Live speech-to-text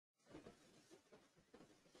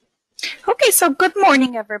Okay, so good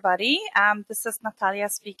morning, everybody. This is Natalia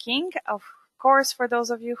speaking. Of course, for those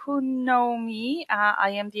of you who know me, I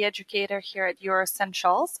am the educator here at Your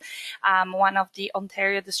Essentials, one of the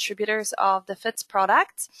Ontario distributors of the PHYT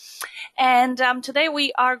products. And today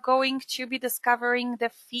we are going to be discovering the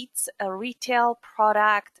PHYT retail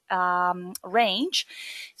product range.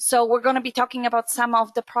 So we're going to be talking about some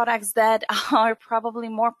of the products that are probably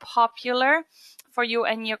more popular for you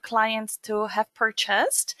and your clients to have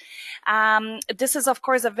purchased. This is, of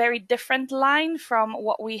course, a very different line from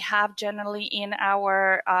what we have generally in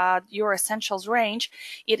our Your Essentials range.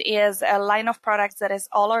 It is a line of products that is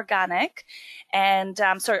all organic and,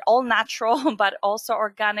 all natural, but also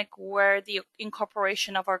organic where the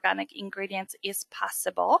incorporation of organic ingredients is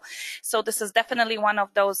possible. So this is definitely one of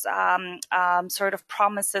those sort of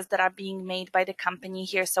promises that are being made by the company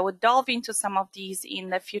here. So we'll delve into some of these in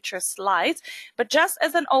the future slides. But just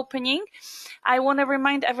as an opening, I want to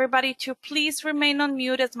remind everybody to please remain on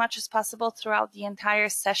mute as much as possible throughout the entire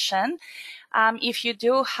session. If you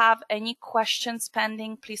do have any questions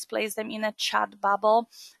pending, please place them in a chat bubble.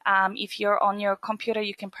 If you're on your computer,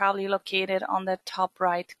 you can probably locate it on the top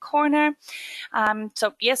right corner.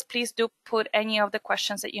 So yes, please do put any of the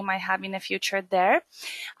questions that you might have in the future there.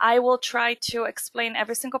 I will try to explain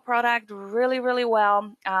every single product really, really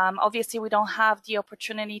well. Obviously, we don't have the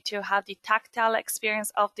opportunity to have the tactile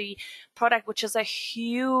experience of the product, which is a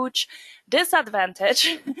huge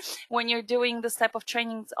disadvantage when you're doing this type of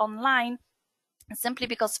trainings online. Simply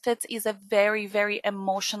because PHYT is a very, very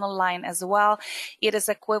emotional line as well. It is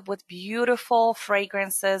equipped with beautiful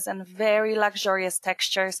fragrances and very luxurious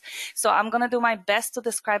textures. So I'm going to do my best to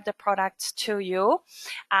describe the product to you.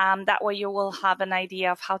 That way you will have an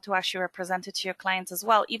idea of how to actually represent it to your clients as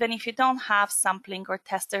well. Even if you don't have sampling or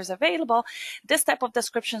testers available, this type of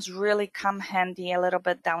descriptions really come handy a little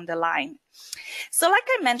bit down the line. So like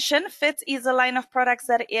I mentioned, PHYT is a line of products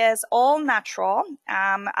that is all natural.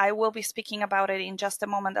 I will be speaking about it in just a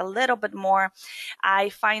moment a little bit more. I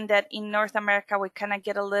find that in North America, we kind of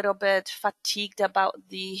get a little bit fatigued about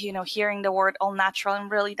hearing the word all natural, and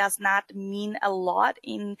really does not mean a lot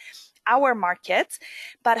in our market.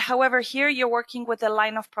 But however, here you're working with a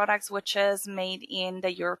line of products which is made in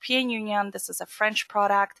the European Union. This is a French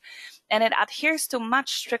product, and it adheres to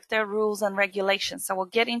much stricter rules and regulations. So we'll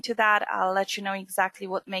get into that. I'll let you know exactly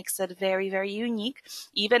what makes it very, very unique,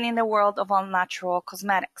 even in the world of all natural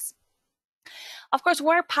cosmetics. Of course,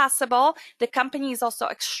 where possible, the company is also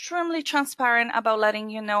extremely transparent about letting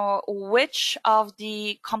you know which of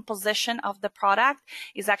the composition of the product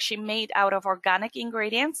is actually made out of organic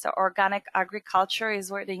ingredients. So organic agriculture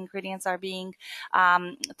is where the ingredients are being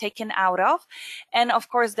taken out of. And of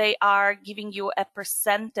course, they are giving you a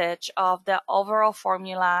percentage of the overall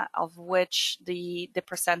formula of which the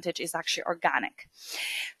percentage is actually organic.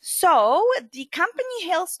 So the company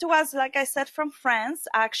hails to us, like I said, from France.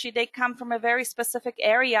 Actually, they come from a very specific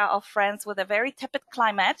area of France with a very tepid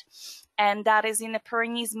climate, and that is in the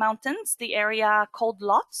Pyrenees Mountains, the area called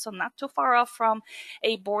Lot, so not too far off from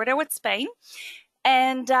a border with Spain.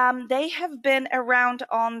 And they have been around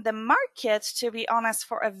on the market, to be honest,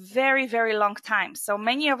 for a very, very long time. So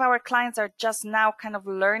many of our clients are just now kind of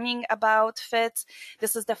learning about PHYT.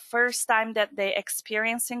 This is the first time that they're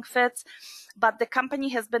experiencing PHYT. But the company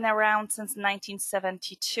has been around since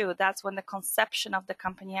 1972. That's when the conception of the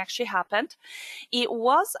company actually happened. It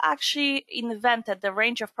was actually invented, the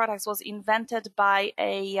range of products was invented by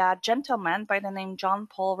a gentleman by the name John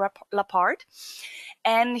Paul Lapart.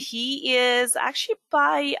 And he is actually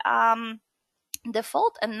by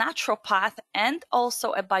default a naturopath and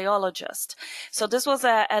also a biologist. So this was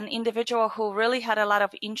an individual who really had a lot of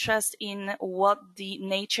interest in what the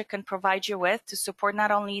nature can provide you with to support not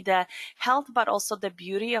only the health but also the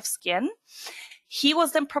beauty of skin. He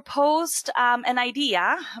was then proposed an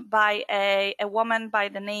idea by a woman by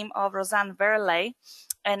the name of Rosanne Verlet,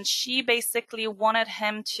 and she basically wanted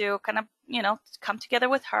him to kind of come together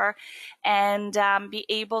with her and be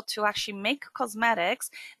able to actually make cosmetics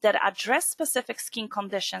that address specific skin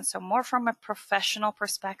conditions. So more from a professional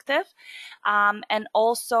perspective, and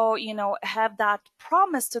also, have that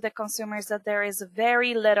promise to the consumers that there is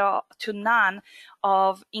very little to none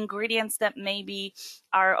of ingredients that maybe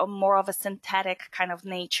are more of a synthetic kind of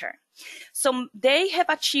nature. So they have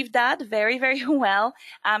achieved that very, very well.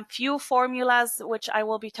 Few formulas, which I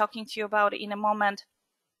will be talking to you about in a moment,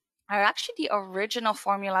 are actually the original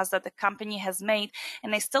formulas that the company has made,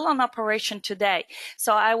 and they're still on operation today.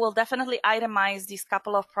 So I will definitely itemize these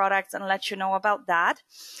couple of products and let you know about that.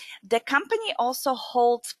 The company also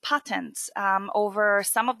holds patents over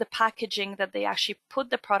some of the packaging that they actually put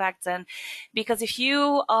the products in, because if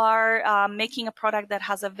you are making a product that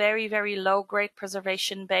has a very, very low grade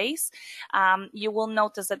preservation base, you will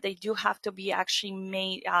notice that they do have to be actually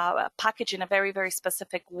made packaged in a very, very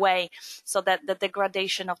specific way so that the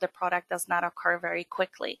degradation of the product does not occur very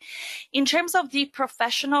quickly. In terms of the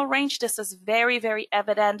professional range, this is very, very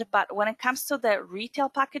evident, but when it comes to the retail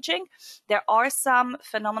packaging, there are some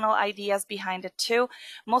phenomenal ideas behind it too.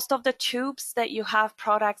 Most of the tubes that you have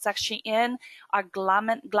products actually in are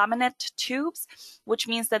laminate tubes, which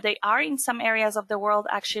means that they are in some areas of the world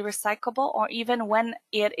actually recyclable, or even when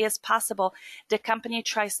it is possible, the company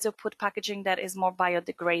tries to put packaging that is more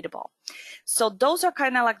biodegradable. So those are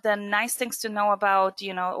kind of like the nice things to know about,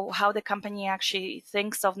 you know, how the company actually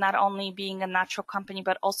thinks of not only being a natural company,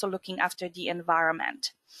 but also looking after the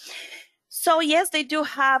environment. So yes, they do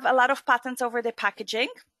have a lot of patents over the packaging.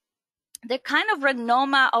 The kind of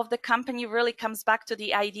renoma of the company really comes back to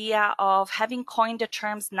the idea of having coined the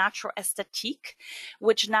terms natural aesthetique,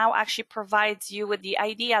 which now actually provides you with the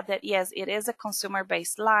idea that, yes, it is a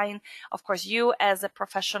consumer-based line. Of course, you as a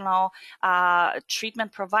professional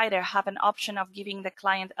treatment provider have an option of giving the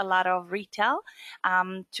client a lot of retail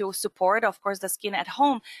to support, of course, the skin at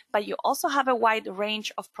home, but you also have a wide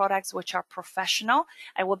range of products which are professional.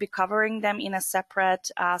 I will be covering them in a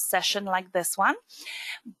separate session like this one.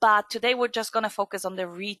 But today we're just going to focus on the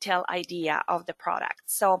retail idea of the product.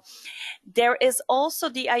 So there is also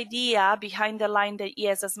the idea behind the line that,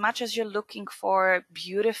 yes, as much as you're looking for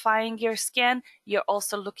beautifying your skin, you're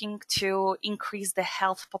also looking to increase the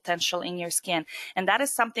health potential in your skin. And that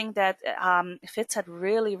is something that PHYT had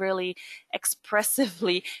really, really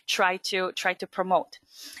expressively tried to promote.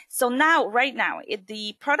 So now, right now,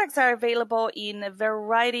 the products are available in a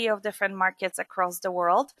variety of different markets across the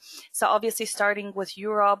world. So obviously starting with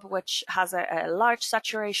Europe, which has a large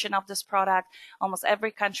saturation of this product. Almost every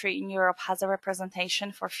country in Europe has a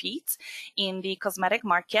representation for PHYT in the cosmetic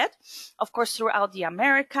market. Of course, throughout the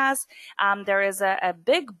Americas, there is a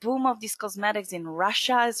big boom of these cosmetics in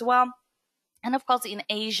Russia as well. And of course, in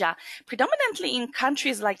Asia, predominantly in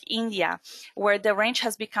countries like India, where the range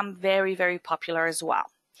has become very, very popular as well.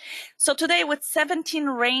 So today, with 17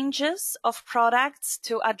 ranges of products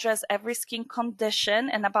to address every skin condition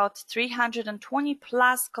and about 320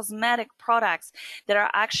 plus cosmetic products that are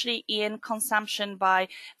actually in consumption by a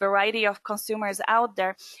variety of consumers out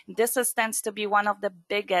there, this tends to be one of the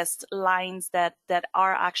biggest lines that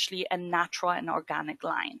are actually a natural and organic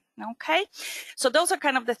line. Okay, so those are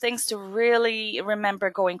kind of the things to really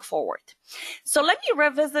remember going forward. So let me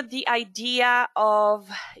revisit the idea of,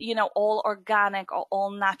 you know, all organic or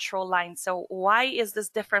all natural lines. So why is this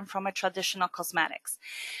different from a traditional cosmetics?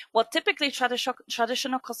 Well, typically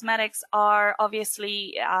traditional cosmetics are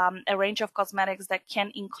obviously a range of cosmetics that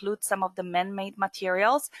can include some of the man-made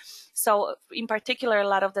materials. So in particular, a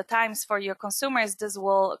lot of the times for your consumers, this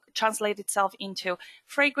will translate itself into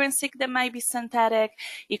fragrance that might be synthetic.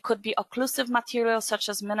 It could be occlusive materials such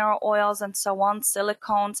as mineral oils and so on,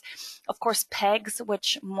 silicones. Of course, PEGs,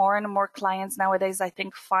 which more and more clients nowadays, I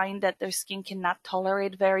think, find that their skin cannot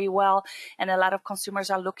tolerate very well. And a lot of consumers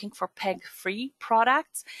are looking for PEG-free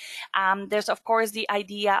products. There's, of course, the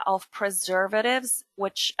idea of preservatives,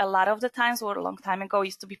 which a lot of the times, or a long time ago,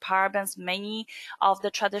 used to be parabens. Many of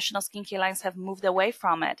the traditional skincare lines have moved away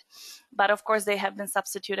from it. But of course, they have been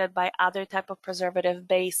substituted by other type of preservative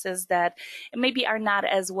bases that maybe are not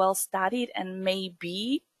as well studied and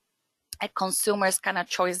maybe a consumer's kind of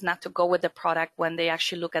choice not to go with the product when they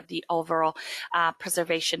actually look at the overall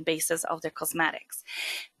preservation basis of their cosmetics.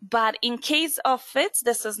 But in case of PHYT,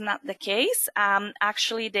 this is not the case.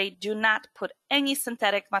 Actually, they do not put any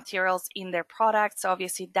synthetic materials in their products. So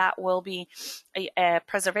obviously, that will be a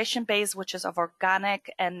preservation base, which is of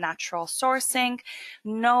organic and natural sourcing.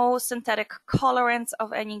 No synthetic colorants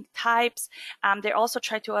of any types. They also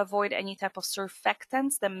try to avoid any type of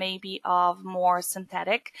surfactants that may be of more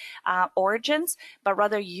synthetic origins, but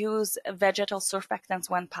rather use vegetal surfactants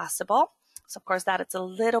when possible. So of course, that it's a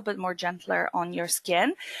little bit more gentler on your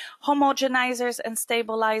skin. Homogenizers and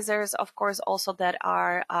stabilizers, of course, also that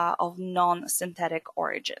are of non-synthetic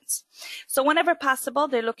origins. So whenever possible,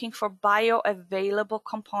 they're looking for bioavailable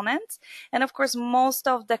components. And of course, most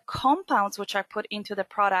of the compounds which are put into the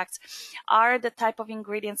products are the type of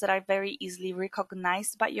ingredients that are very easily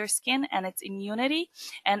recognized by your skin and its immunity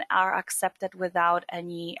and are accepted without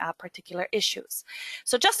any particular issues.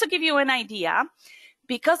 So just to give you an idea,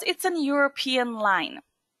 because it's an European line,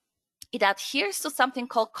 It adheres to something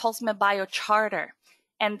called Cosmobio Charter.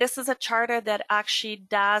 And this is a charter that actually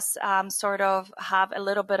does sort of have a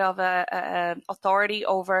little bit of a authority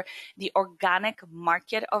over the organic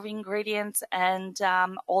market of ingredients and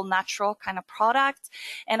all natural kind of products.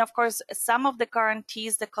 And of course, some of the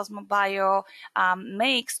guarantees that Cosmobio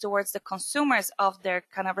makes towards the consumers of their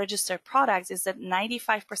kind of registered products is that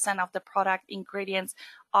 95% of the product ingredients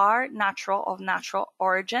are natural, of natural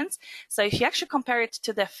origins. So if you actually compare it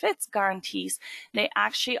to the PHYT guarantees, they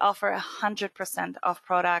actually offer 100% of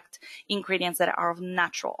product ingredients that are of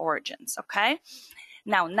natural origins, okay?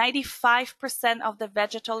 Now, 95% of the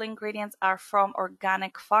vegetal ingredients are from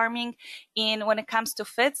organic farming. When it comes to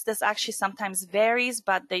PHYTs, this actually sometimes varies,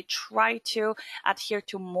 but they try to adhere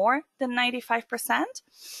to more than 95%.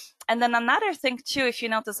 And then another thing too, if you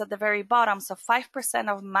notice at the very bottom, so 5%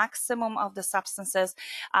 of maximum of the substances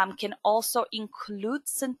can also include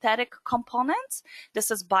synthetic components.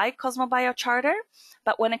 This is by Cosmobio Charter.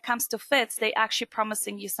 But when it comes to PHYTs, they actually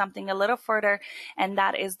promising you something a little further, and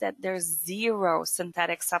that is that there's 0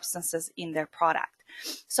 synthetic substances in their product.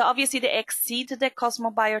 So obviously they exceed the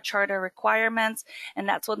Cosmobio Charter requirements, and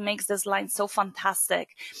that's what makes this line so fantastic.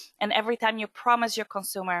 And every time you promise your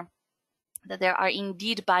consumer that they are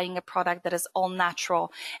indeed buying a product that is all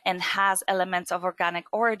natural and has elements of organic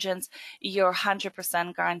origins, you're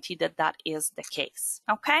 100% guaranteed that that is the case.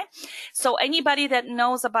 Okay? So anybody that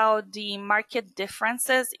knows about the market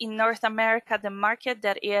differences in North America, the market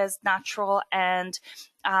that is natural and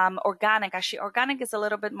organic, actually organic is a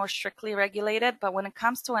little bit more strictly regulated, but when it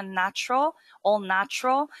comes to a natural, all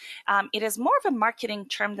natural, it is more of a marketing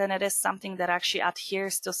term than it is something that actually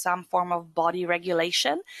adheres to some form of body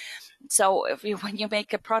regulation. So when you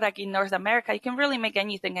make a product in North America, you can really make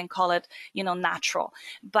anything and call it, natural.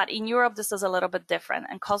 But in Europe, this is a little bit different.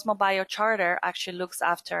 And Cosmobio Charter actually looks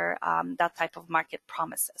after that type of market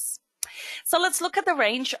promises. So let's look at the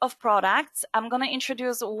range of products. I'm going to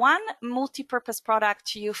introduce one multi-purpose product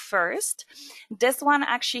to you first. This one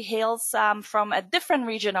actually hails from a different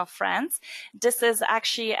region of France. This is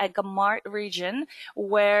actually a Gamard region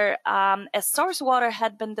where a source water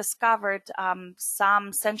had been discovered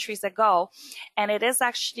some centuries ago. And it is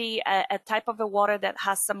actually a type of a water that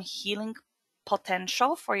has some healing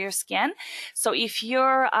potential for your skin. So if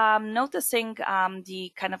you're noticing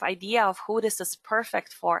the kind of idea of who this is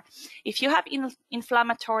perfect for, if you have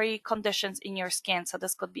inflammatory conditions in your skin, so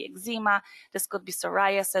this could be eczema, this could be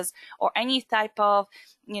psoriasis, or any type of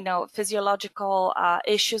physiological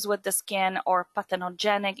issues with the skin or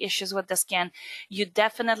pathogenic issues with the skin, you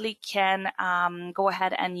definitely can go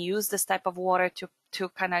ahead and use this type of water to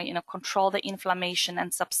kind of, control the inflammation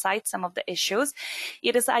and subside some of the issues.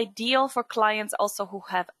 It is ideal for clients also who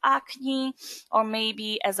have acne, or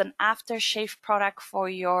maybe as an aftershave product for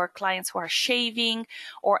your clients who are shaving,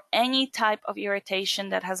 or any type of irritation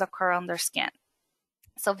that has occurred on their skin.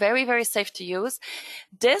 So very, very safe to use.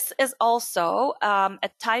 This is also a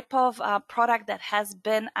type of product that has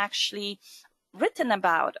been actually written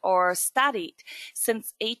about or studied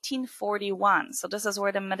since 1841. So this is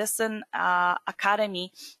where the Medicine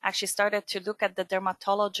Academy actually started to look at the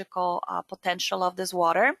dermatological potential of this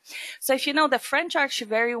water. So if you know, the French are actually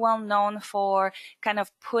very well known for kind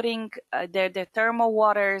of putting their thermal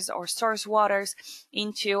waters or source waters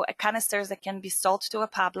into canisters that can be sold to a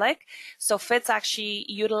public. So PHYT actually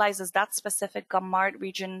utilizes that specific Gamard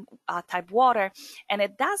region type water, and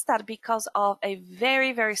it does that because of a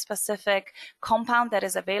very, very specific compound that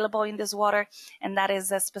is available in this water, and that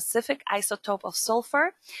is a specific isotope of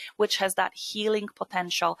sulfur, which has that healing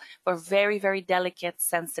potential for very, very delicate,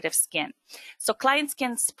 sensitive skin. So clients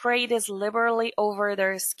can spray this liberally over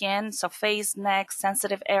their skin, so face, neck,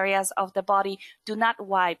 sensitive areas of the body. Do not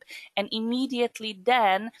wipe, and immediately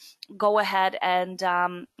then go ahead and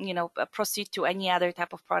proceed to any other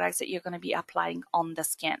type of products that you're going to be applying on the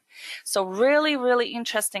skin. So really, really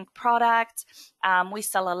interesting product. We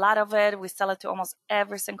sell a lot of it. We sell it to almost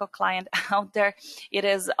every single client out there. It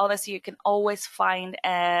is, honestly, you can always find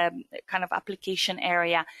a kind of application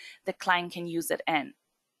area the client can use it in.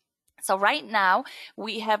 So right now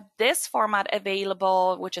we have this format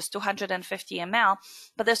available, which is 250 ml,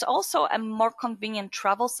 but there's also a more convenient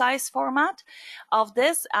travel size format of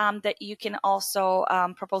this that you can also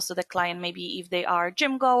propose to the client, maybe if they are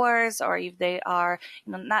gym goers, or if they are,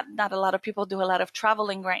 not a lot of people do a lot of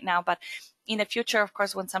traveling right now, but in the future, of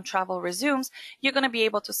course, when some travel resumes, you're going to be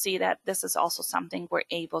able to see that this is also something we're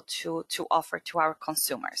able to offer to our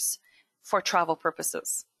consumers for travel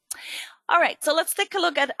purposes. All right, so let's take a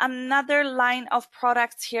look at another line of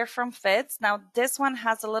products here from PHYT. Now, this one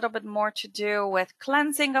has a little bit more to do with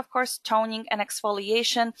cleansing, of course, toning and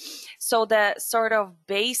exfoliation. So the sort of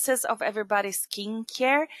basis of everybody's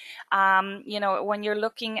skincare, you know, when you're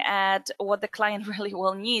looking at what the client really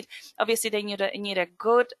will need, obviously they need a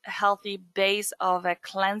good, healthy base of a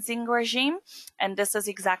cleansing regime. And this is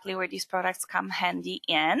exactly where these products come handy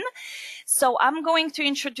in. So I'm going to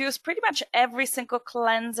introduce pretty much every single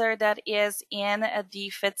cleanser that is in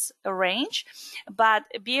the PHYT range, but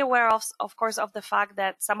be aware of course, of the fact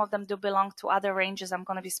that some of them do belong to other ranges I'm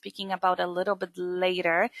going to be speaking about a little bit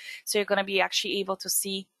later. So you're going to be actually able to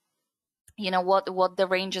see, you know, what the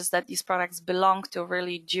ranges that these products belong to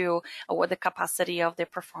really do, or what the capacity of their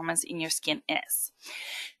performance in your skin is.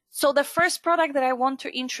 So the first product that I want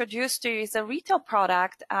to introduce to you is a retail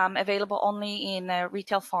product available only in a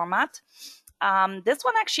retail format. This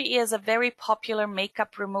one actually is a very popular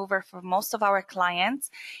makeup remover for most of our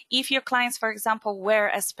clients. If your clients, for example,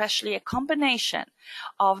 wear especially a combination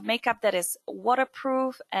of makeup that is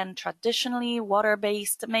waterproof and traditionally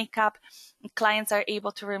water-based makeup, clients are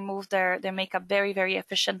able to remove their makeup very, very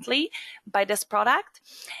efficiently by this product.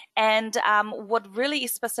 And what really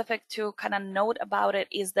is specific to kind of note about it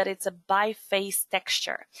is that it's a bi-phase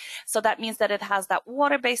texture. So that means that it has that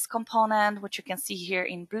water-based component, which you can see here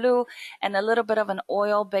in blue, and a little bit of an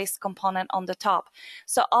oil-based component on the top.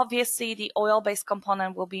 So obviously the oil-based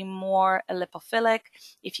component will be more lipophilic.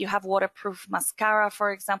 If you have waterproof mascara,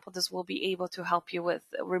 for example, this will be able to help you with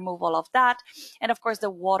removal of that. And of course, the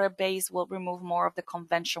water-based will remove more of the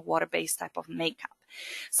conventional water-based type of makeup.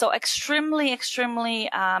 So extremely, extremely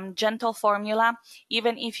gentle formula.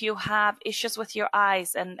 Even if you have issues with your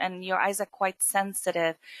eyes and your eyes are quite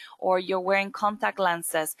sensitive, or you're wearing contact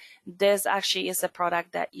lenses, this actually is a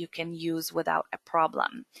product that you can use without a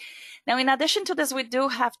problem. Now, in addition to this, we do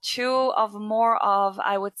have two of more of,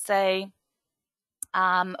 I would say,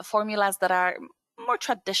 formulas that are more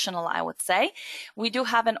traditional, I would say. We do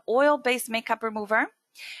have an oil-based makeup remover,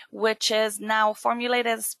 which is now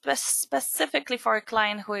formulated specifically for a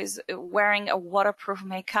client who is wearing a waterproof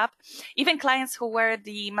makeup. Even clients who wear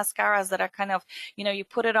the mascaras that are kind of, you know, you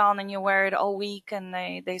put it on and you wear it all week and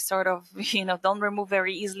they sort of, you know, don't remove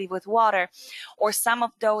very easily with water. Or some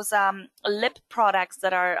of those lip products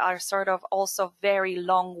that are sort of also very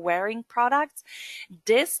long wearing products.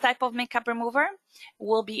 This type of makeup remover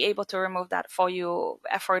will be able to remove that for you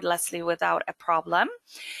effortlessly without a problem.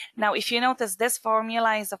 Now, if you notice, this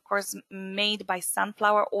formula is, of course, made by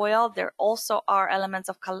sunflower oil. There also are elements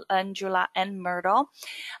of calendula and myrtle.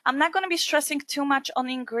 I'm not going to be stressing too much on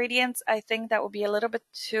ingredients. I think that would be a little bit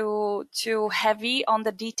too heavy on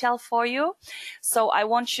the detail for you. So I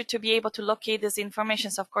want you to be able to locate this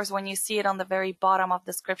information. So, of course, when you see it on the very bottom of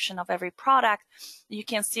the description of every product, you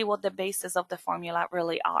can see what the basis of the formula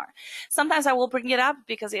really are. Sometimes I will bring it up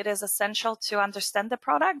because it is essential to understand the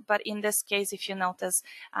product, but in this case, if you notice,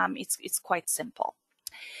 it's quite simple.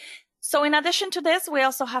 So in addition to this, we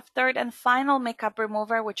also have third and final makeup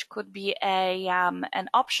remover, which could be an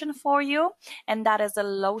option for you, and that is a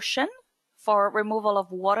lotion for removal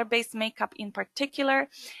of water-based makeup in particular.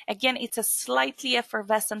 Again, it's a slightly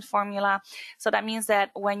effervescent formula. So that means that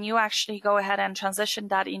when you actually go ahead and transition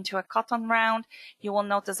that into a cotton round, you will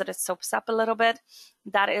notice that it soaks up a little bit.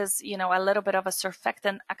 That is, you know, a little bit of a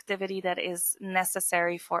surfactant activity that is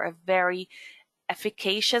necessary for a very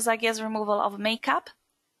efficacious, I guess, removal of makeup.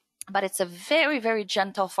 But it's a very, very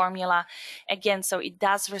gentle formula. Again, so it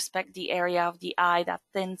does respect the area of the eye, that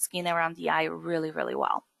thin skin around the eye really, really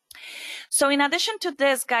well. So in addition to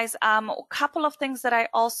this, guys, a couple of things that I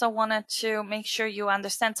also wanted to make sure you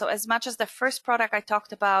understand. So as much as the first product I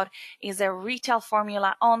talked about is a retail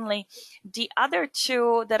formula only, the other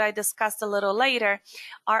two that I discussed a little later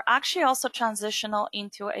are actually also transitional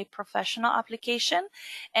into a professional application.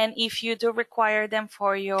 And if you do require them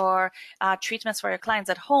for your treatments for your clients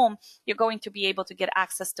at home, you're going to be able to get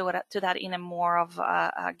access to that in a more of,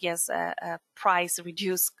 I guess, a price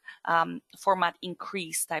reduced format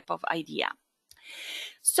increase type of idea.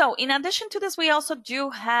 So in addition to this, we also do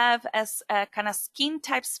have as kind of skin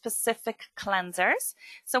type specific cleansers.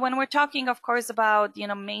 So when we're talking, of course, about, you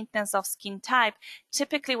know, maintenance of skin type,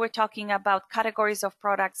 typically we're talking about categories of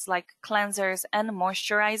products like cleansers and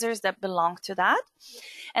moisturizers that belong to that.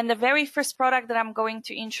 And the very first product that I'm going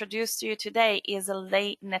to introduce to you today is a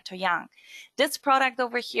Lait Nettoyant. This product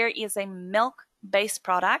over here is a milk based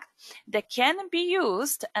product that can be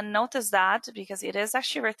used, and notice that because it is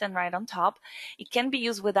actually written right on top, it can be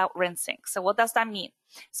used without rinsing. So what does that mean?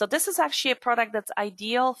 So this is actually a product that's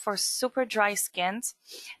ideal for super dry skins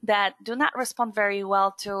that do not respond very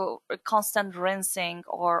well to constant rinsing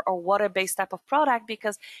or water-based type of product,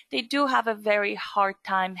 because they do have a very hard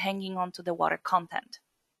time hanging on to the water content.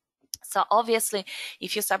 So obviously,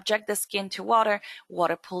 if you subject the skin to water,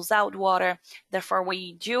 water pulls out water. Therefore,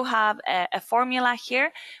 we do have a formula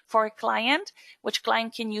here for a client, which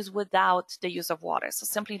client can use without the use of water. So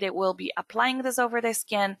simply they will be applying this over their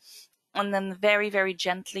skin, and then very, very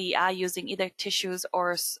gently using either tissues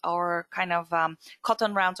or kind of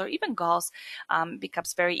cotton rounds or even gauze,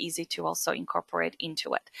 becomes very easy to also incorporate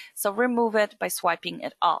into it. So remove it by swiping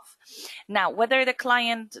it off. Now, whether the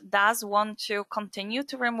client does want to continue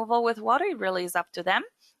to removal with water, it really is up to them.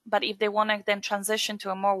 But if they want to then transition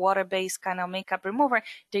to a more water-based kind of makeup remover,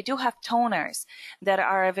 they do have toners that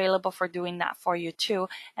are available for doing that for you too.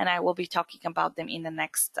 And I will be talking about them in the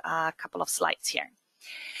next couple of slides here.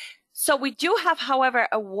 So we do have, however,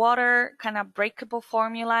 a water kind of breakable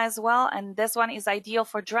formula as well. And this one is ideal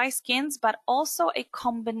for dry skins, but also a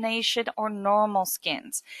combination or normal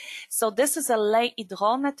skins. So this is a lait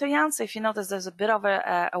hydronetoyant. So if you notice, there's a bit of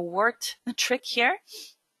a word trick here.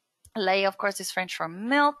 Lait, of course, is French for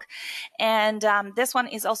milk. And this one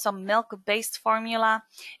is also milk-based formula.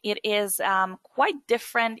 It is quite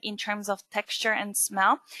different in terms of texture and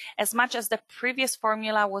smell, as much as the previous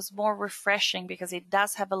formula was more refreshing because it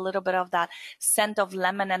does have a little bit of that scent of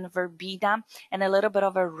lemon and verbena and a little bit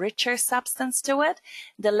of a richer substance to it.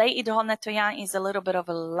 The lait hydronetoyant is a little bit of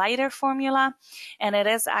a lighter formula, and it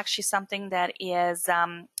is actually something that is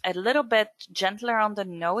a little bit gentler on the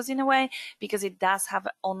nose in a way, because it does have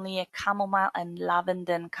only a chamomile and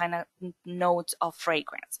lavender kind of notes of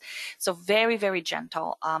fragrance. So very, very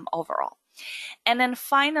gentle overall. And then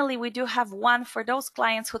finally, we do have one for those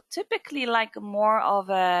clients who typically like more of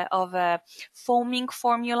a foaming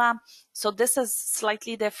formula. So this is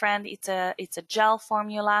slightly different. It's a gel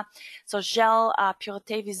formula. So gel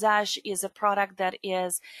Pureté Visage is a product that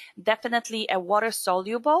is definitely a water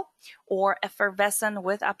soluble or effervescent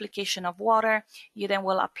with application of water. You then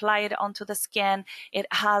will apply it onto the skin. It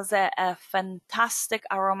has a fantastic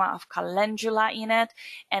aroma of calendula in it,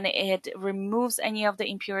 and it removes any of the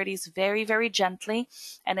impurities very, very gently,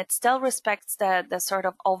 and it still respects the sort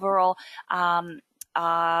of overall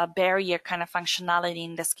barrier kind of functionality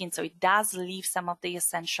in the skin. So it does leave some of the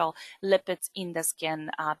essential lipids in the skin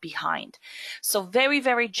behind. So very,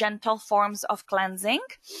 very gentle forms of cleansing.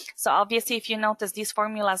 So obviously, if you notice, these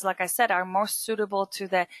formulas, like I said, are more suitable to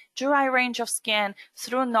the dry range of skin,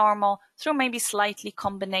 through normal, through maybe slightly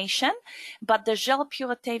combination. But the Gel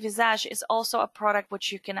Pureté Visage is also a product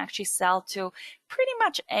which you can actually sell to pretty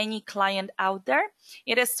much any client out there.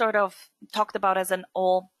 It is sort of talked about as an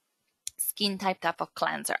all skin type of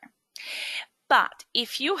cleanser. But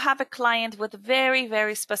if you have a client with very,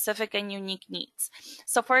 very specific and unique needs,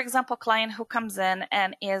 so for example, a client who comes in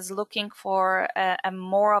and is looking for a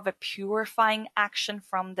more of a purifying action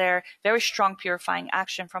from their, very strong purifying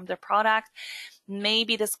action from their product,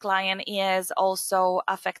 maybe this client is also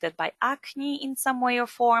affected by acne in some way or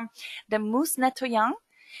form, the mousse nettoyant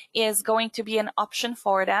is going to be an option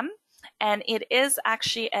for them. And it is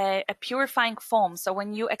actually a purifying foam. So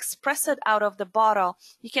when you express it out of the bottle,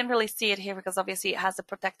 you can really see it here because obviously it has a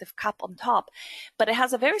protective cup on top, but it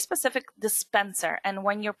has a very specific dispenser. And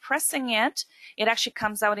when you're pressing it, it actually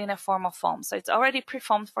comes out in a form of foam. So it's already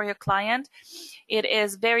pre-foamed for your client. It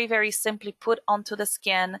is very, very simply put onto the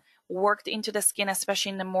skin, worked into the skin,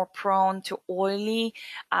 especially in the more prone to oily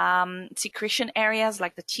secretion areas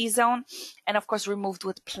like the T-zone, and of course removed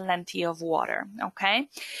with plenty of water. Okay,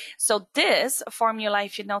 so this formula,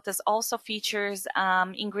 if you notice, also features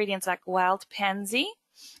ingredients like wild pansy,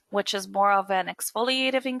 which is more of an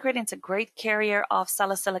exfoliative ingredient. It's a great carrier of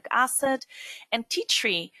salicylic acid, and tea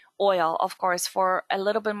tree oil, of course, for a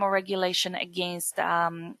little bit more regulation against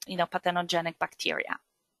pathogentic bacteria.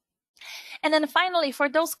 And then finally, for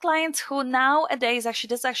those clients who nowadays,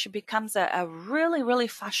 this actually becomes a really, really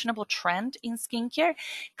fashionable trend in skincare,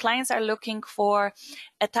 clients are looking for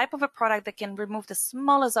a type of a product that can remove the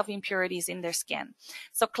smallest of impurities in their skin.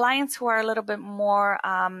 So clients who are a little bit more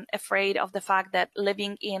afraid of the fact that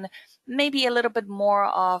living in maybe a little bit more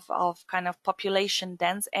of kind of population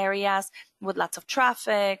dense areas with lots of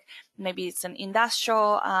traffic, maybe it's an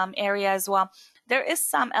industrial area as well, there is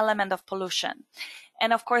some element of pollution.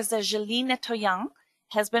 And of course, the Gelée Nettoyant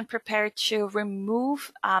has been prepared to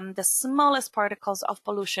remove the smallest particles of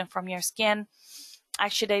pollution from your skin.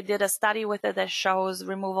 Actually, they did a study with it that shows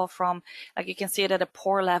removal from, like you can see it at a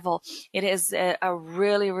pore level. It is a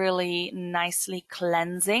really, really nicely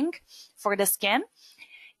cleansing for the skin.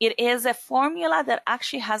 It is a formula that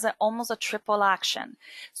actually has almost a triple action.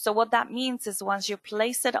 So what that means is once you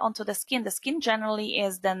place it onto the skin generally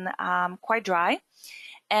is then quite dry.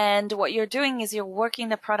 And what you're doing is you're working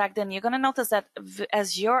the product, and you're going to notice that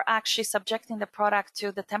as you're actually subjecting the product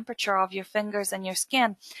to the temperature of your fingers and your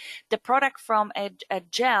skin, the product from a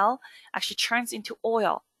gel actually turns into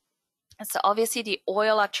oil. And so obviously the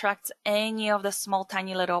oil attracts any of the small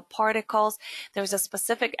tiny little particles. There's a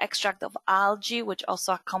specific extract of algae which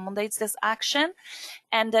also accommodates this action.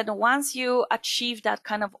 And then once you achieve that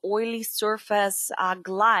kind of oily surface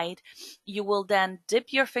glide, you will then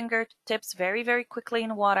dip your fingertips very, very quickly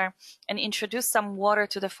in water and introduce some water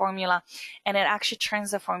to the formula. And it actually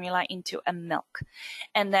turns the formula into a milk.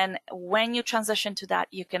 And then when you transition to that,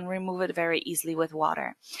 you can remove it very easily with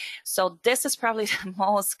water. So this is probably the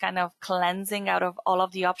most kind of cleansing out of all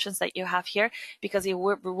of the options that you have here, because it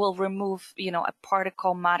will remove, a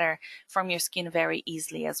particle matter from your skin very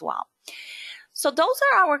easily as well. So those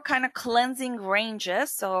are our kind of cleansing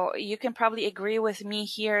ranges. So you can probably agree with me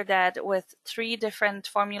here that with 3 different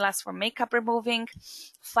formulas for makeup removing,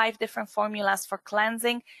 5 different formulas for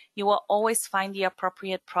cleansing, you will always find the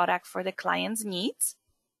appropriate product for the client's needs.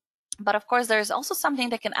 But of course, there's also something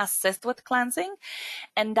that can assist with cleansing,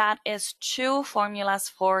 and that is 2 formulas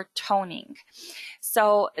for toning.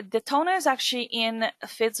 So the toners actually in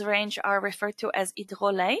PHYT's range are referred to as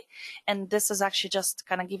hydrolat, and this is actually just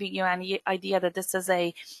kind of giving you an idea that this is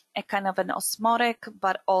a kind of an osmotic,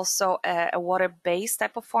 but also a water-based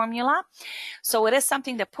type of formula. So it is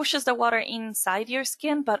something that pushes the water inside your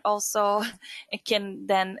skin, but also it can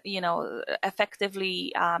then,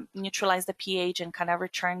 effectively neutralize the pH and kind of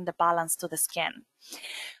return the balance to the skin.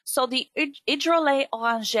 So the hydrolat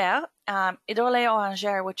orangère,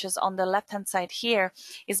 which is on the left-hand side here,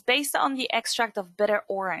 is based on the extract of bitter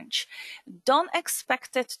orange. Don't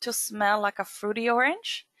expect it to smell like a fruity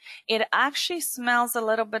orange. It actually smells a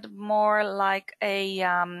little bit more like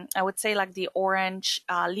I would say like the orange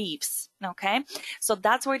leaves, okay? So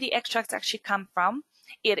that's where the extracts actually come from.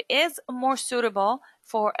 It is more suitable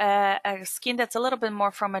for a skin that's a little bit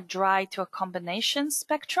more from a dry to a combination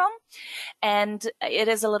spectrum, and it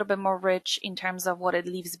is a little bit more rich in terms of what it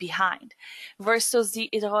leaves behind, versus the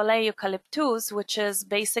hydrolat eucalyptus, which is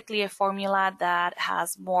basically a formula that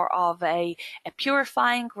has more of a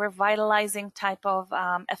purifying, revitalizing type of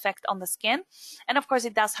effect on the skin. And of course,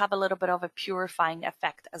 it does have a little bit of a purifying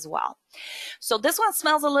effect as well. So this one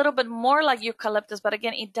smells a little bit more like eucalyptus, but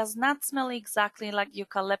again, it does not smell exactly like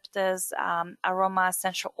eucalyptus aroma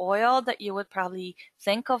essential oil that you would probably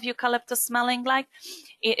think of eucalyptus smelling like.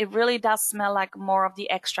 It really does smell like more of the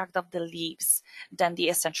extract of the leaves than the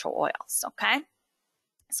essential oils, okay?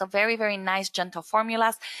 So very, very nice, gentle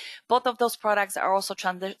formulas. Both of those products are also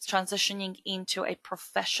transitioning into a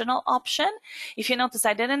professional option. If you notice,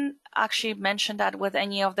 I didn't actually mention that with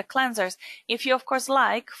any of the cleansers. If you, of course,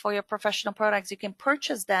 like for your professional products, you can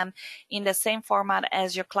purchase them in the same format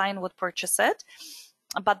as your client would purchase it,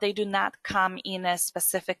 but they do not come in a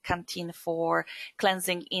specific canteen for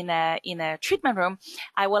cleansing in a treatment room.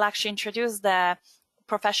 I will actually introduce the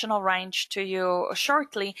professional range to you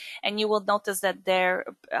shortly, and you will notice that their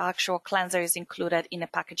actual cleanser is included in the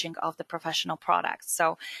packaging of the professional product.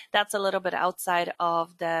 So that's a little bit outside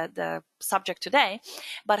of the subject today.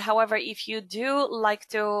 But however, if you do like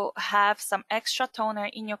to have some extra toner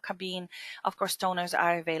in your cabin, of course, toners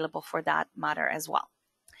are available for that matter as well.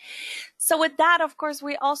 So with that, of course,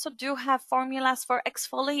 we also do have formulas for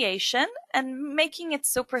exfoliation, and making it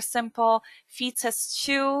super simple. PHYT has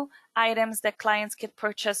 2 items that clients can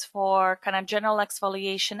purchase for kind of general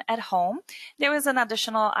exfoliation at home. There is an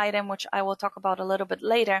additional item which I will talk about a little bit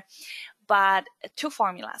later, but 2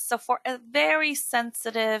 formulas. So for a very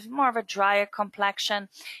sensitive, more of a drier complexion,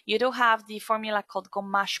 you do have the formula called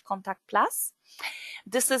Gommage Contact Plus.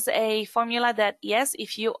 This is a formula that, yes,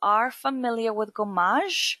 if you are familiar with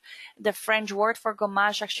gommage, the French word for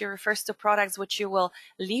gommage actually refers to products which you will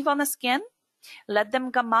leave on the skin, let them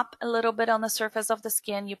gum up a little bit on the surface of the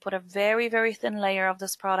skin. You put a very, very thin layer of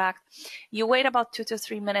this product. You wait about 2 to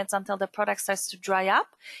 3 minutes until the product starts to dry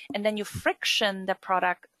up, and then you friction the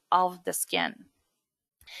product of the skin.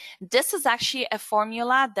 This is actually a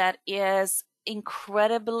formula that is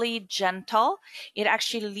incredibly gentle. It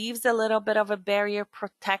actually leaves a little bit of a barrier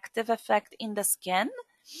protective effect in the skin.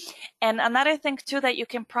 And another thing too that you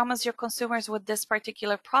can promise your consumers with this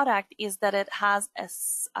particular product is that it has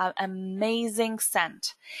an amazing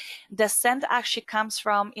scent. The scent actually comes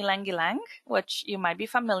from ylang ylang, which you might be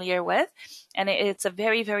familiar with, and it's a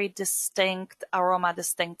very, very distinct aroma,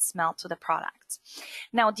 distinct smell to the product.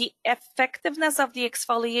 Now, the effectiveness of the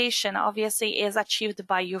exfoliation obviously is achieved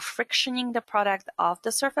by you frictioning the product off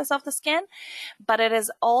the surface of the skin, but it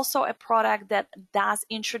is also a product that does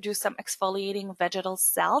introduce some exfoliating vegetal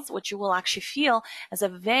cells, which you will actually feel as a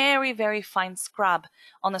very, very fine scrub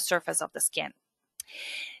on the surface of the skin.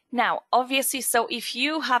 Now, obviously, so if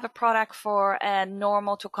you have a product for a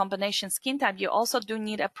normal to combination skin type, you also do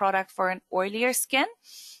need a product for an oilier skin.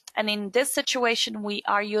 And in this situation, we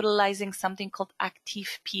are utilizing something called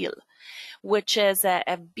Active Peel, which is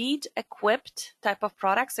a bead equipped type of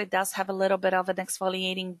product. So it does have a little bit of an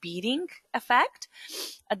exfoliating beading effect.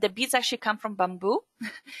 The beads actually come from bamboo.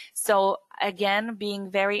 So again,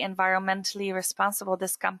 being very environmentally responsible,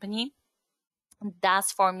 this company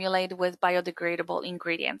does formulate with biodegradable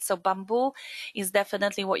ingredients. So bamboo is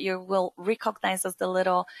definitely what you will recognize as the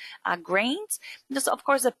little grains. There's of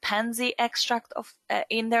course a pansy extract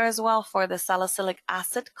in there as well for the salicylic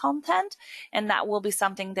acid content, and that will be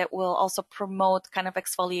something that will also promote kind of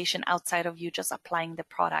exfoliation outside of you just applying the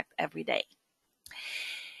product every day.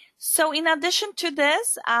 So in addition to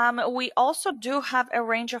this, we also do have a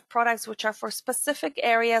range of products which are for specific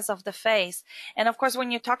areas of the face. And of course,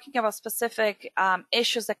 when you're talking about specific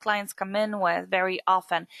issues that clients come in with very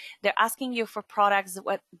often, they're asking you for products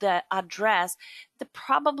that address the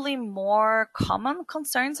probably more common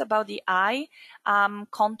concerns about the eye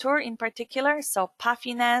contour in particular, so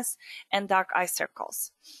puffiness and dark eye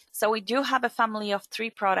circles. So we do have a family of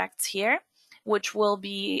 3 products here, which will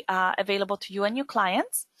be available to you and your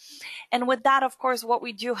clients. And with that, of course, what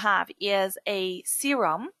we do have is a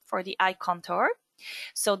serum for the eye contour.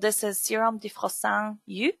 So this is Serum Defroissant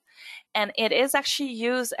U, and it is actually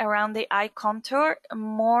used around the eye contour,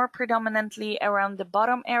 more predominantly around the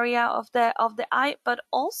bottom area of the eye, but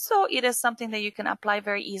also it is something that you can apply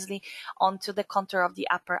very easily onto the contour of the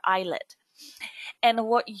upper eyelid. And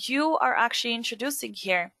what you are actually introducing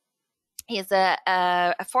here is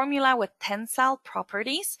a formula with tensile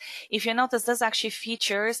properties. If you notice, this actually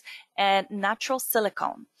features a natural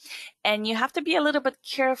silicone. And you have to be a little bit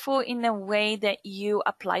careful in the way that you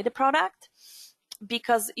apply the product,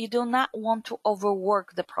 because you do not want to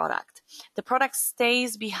overwork the product. The product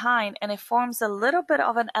stays behind and it forms a little bit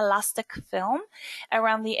of an elastic film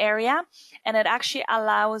around the area, and it actually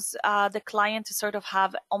allows the client to sort of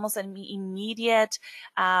have almost an immediate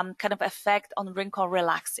kind of effect on wrinkle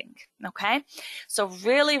relaxing. Okay, so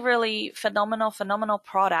really, really phenomenal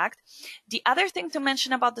product. The other thing to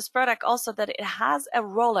mention about this product also that it has a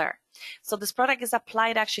roller. So this product is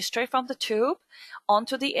applied actually straight from the tube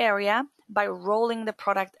onto the area by rolling the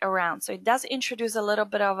product around. So it does introduce a little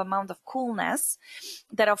bit of amount of coolness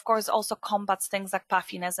that of course also combats things like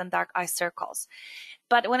puffiness and dark eye circles.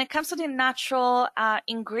 But when it comes to the natural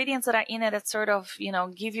ingredients that are in it, that sort of, you know,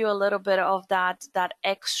 give you a little bit of that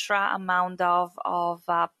extra amount of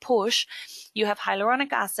push. You have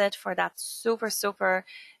hyaluronic acid for that super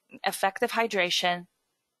effective hydration.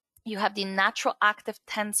 You have the natural active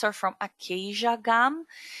tensor from acacia gum,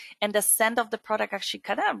 and the scent of the product actually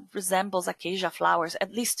kind of resembles acacia flowers,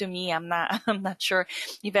 at least to me. I'm not sure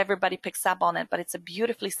if everybody picks up on it, but it's a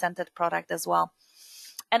beautifully scented product as well.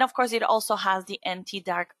 And of course, it also has the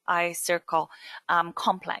anti-dark eye circle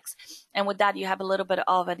complex. And with that, you have a little bit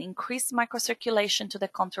of an increased microcirculation to the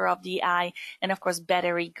contour of the eye, and of course,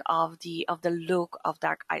 bettering of the look of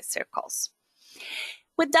dark eye circles.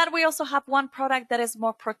 With that, we also have one product that is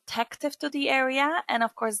more protective to the area. And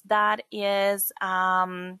of course, that is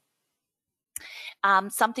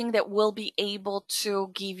something that will be able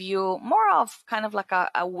to give you more of kind of like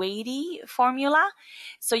a weighty formula.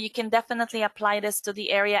 So you can definitely apply this to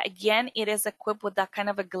the area. Again, it is equipped with that kind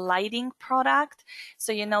of a gliding product.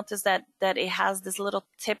 So you notice that it has this little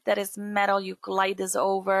tip that is metal. You glide this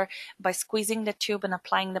over by squeezing the tube and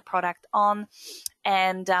applying the product on.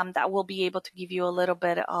 And that will be able to give you a little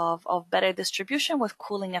bit of better distribution with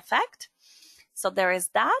cooling effect. So there is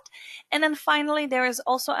that. And then finally, there is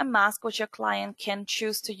also a mask which your client can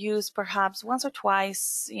choose to use perhaps once or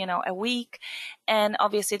twice, a week. And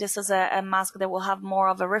obviously this is a mask that will have more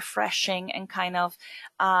of a refreshing and kind of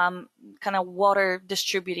water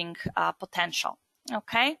distributing potential.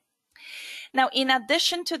 Okay. Now, in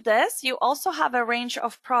addition to this, you also have a range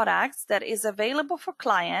of products that is available for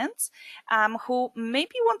clients who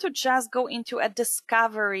maybe want to just go into a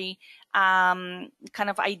discovery kind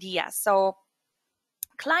of idea. So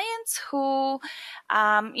clients who,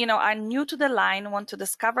 are new to the line, want to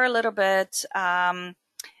discover a little bit, about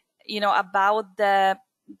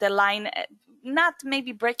the line, not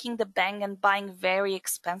maybe breaking the bank and buying very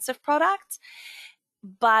expensive products,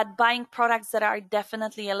 but buying products that are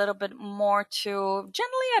definitely a little bit more to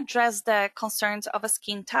generally address the concerns of a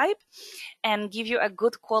skin type and give you a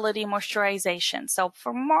good quality moisturization. So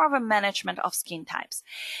for more of a management of skin types.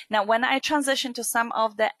 Now, when I transition to some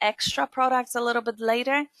of the extra products a little bit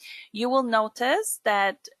later, you will notice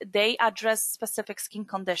that they address specific skin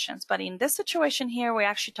conditions. But in this situation here, we're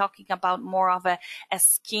actually talking about more of a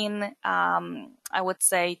skin, I would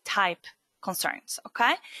say, type concerns.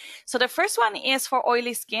 Okay, so the first one is for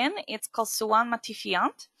oily skin. It's called Suan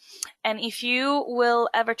Matifiant, and if you will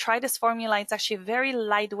ever try this formula, it's actually a very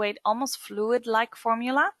lightweight, almost fluid-like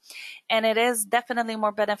formula, and it is definitely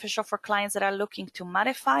more beneficial for clients that are looking to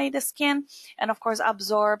mattify the skin and of course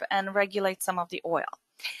absorb and regulate some of the oil.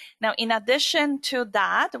 Now, in addition to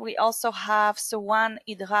that, we also have Suan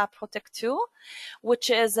Hydra Protecteur,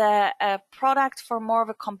 which is a product for more of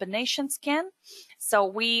a combination skin. So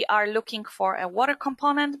we are looking for a water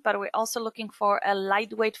component, but we're also looking for a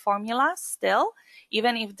lightweight formula still,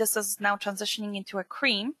 even if this is now transitioning into a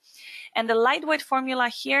cream. And the lightweight formula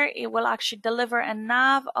here, it will actually deliver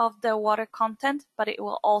enough of the water content, but it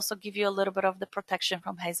will also give you a little bit of the protection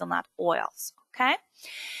from hazelnut oils, okay?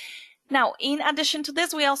 Now, in addition to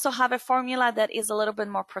this, we also have a formula that is a little bit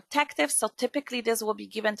more protective. So typically this will be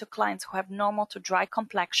given to clients who have normal to dry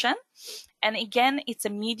complexion. And again, it's a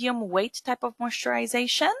medium weight type of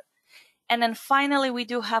moisturization. And then finally, we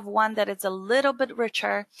do have one that is a little bit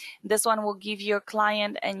richer. This one will give your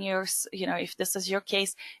client and yours, if this is your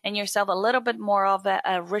case, and yourself a little bit more of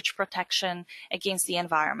a rich protection against the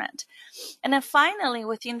environment. And then finally,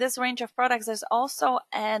 within this range of products, there's also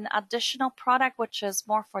an additional product, which is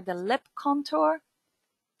more for the lip contour.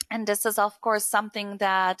 And this is, of course, something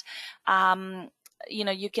that,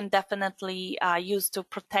 you can definitely use to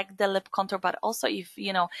protect the lip contour, but also if,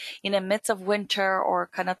 in the midst of winter or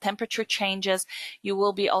kind of temperature changes, you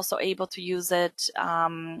will be also able to use it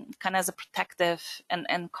kind of as a protective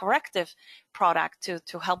and corrective product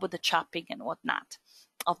to help with the chapping and whatnot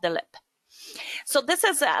of the lip. So this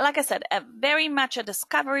is, like I said, very much a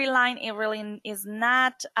discovery line. It really is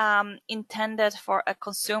not intended for a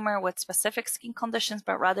consumer with specific skin conditions,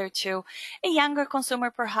 but rather to a younger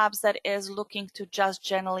consumer perhaps that is looking to just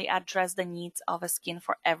generally address the needs of a skin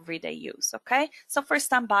for everyday use, okay? So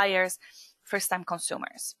first-time buyers, first-time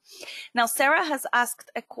consumers. Now, Sarah has asked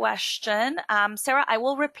a question. Sarah, I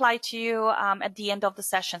will reply to you at the end of the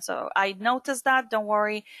session. So I noticed that. Don't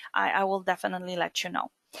worry. I will definitely let you know.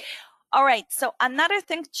 All right, so another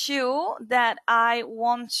thing too that I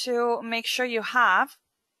want to make sure you have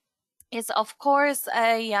is, of course,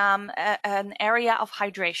 an area of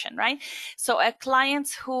hydration, right? So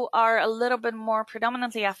clients who are a little bit more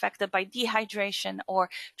predominantly affected by dehydration or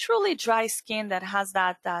truly dry skin that has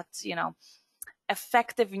that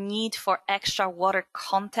effective need for extra water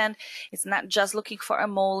content. It's not just looking for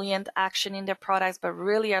emollient action in their products, but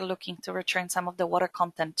really are looking to return some of the water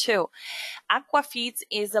content too. PHYT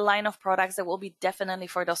is a line of products that will be definitely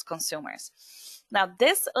for those consumers. Now,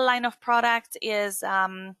 this line of product is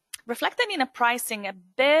reflected in a pricing a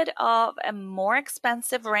bit of a more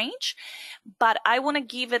expensive range, but I want to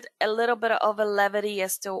give it a little bit of a levity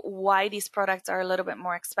as to why these products are a little bit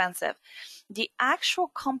more expensive. The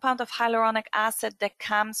actual compound of hyaluronic acid that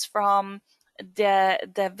comes from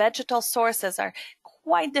the vegetal sources are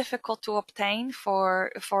quite difficult to obtain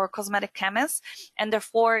for cosmetic chemists, and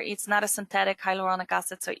therefore it's not a synthetic hyaluronic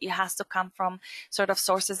acid, so it has to come from sort of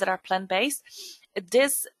sources that are plant-based.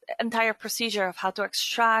 This entire procedure of how to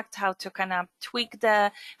extract, how to kind of tweak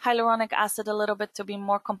the hyaluronic acid a little bit to be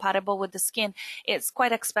more compatible with the skin, it's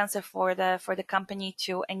quite expensive for the company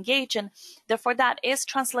to engage in. Therefore, that is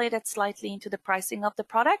translated slightly into the pricing of the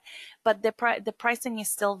product, but the pricing is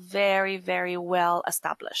still very, very well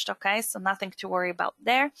established. Okay, so nothing to worry about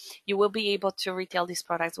there. You will be able to retail these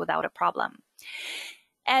products without a problem.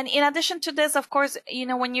 And in addition to this, of course,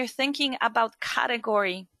 when you're thinking about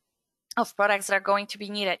category of products that are going to be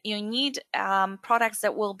needed, you need products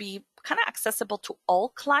that will be kind of accessible to all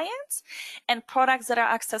clients and products that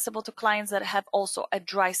are accessible to clients that have also a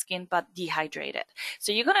dry skin but dehydrated.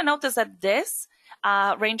 So you're going to notice that this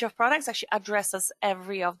range of products actually addresses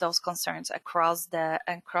every of those concerns across the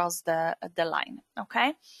line.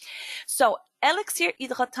 Okay, so Elixir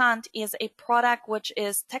Hydratant is a product which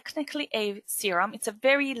is technically a serum. It's a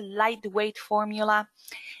very lightweight formula.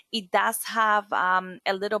 It does have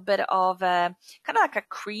a little bit of a kind of like a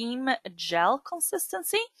cream gel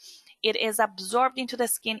consistency. It is absorbed into the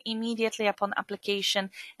skin immediately upon application,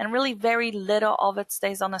 and really very little of it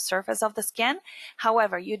stays on the surface of the skin.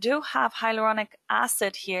 However, you do have hyaluronic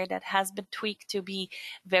acid here that has been tweaked to be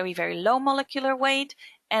very, very low molecular weight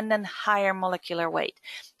and then higher molecular weight.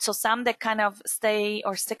 So some that kind of stay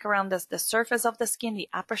or stick around the surface of the skin, the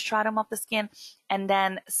upper stratum of the skin, and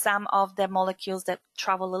then some of the molecules that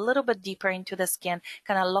travel a little bit deeper into the skin,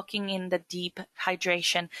 kind of locking in the deep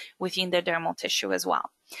hydration within the dermal tissue as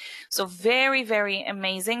well. So very, very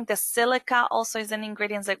amazing. The silica also is an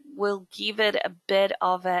ingredient that will give it a bit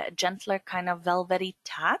of a gentler kind of velvety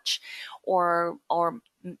touch or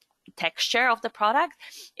texture of the product.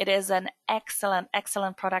 It is an excellent,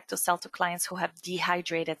 excellent product to sell to clients who have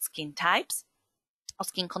dehydrated skin types, or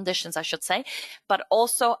skin conditions, I should say, but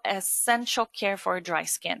also essential care for dry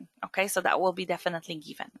skin. Okay, so that will be definitely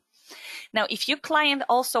given. Now, if your client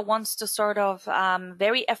also wants to sort of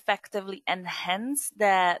very effectively enhance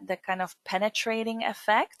the kind of penetrating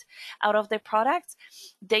effect out of the product,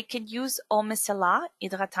 they can use Eau Micellar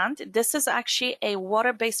Hydratant. This is actually a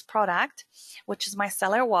water-based product, which is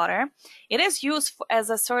micellar water. It is used as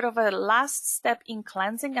a sort of a last step in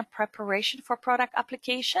cleansing and preparation for product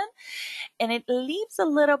application, and it leaves a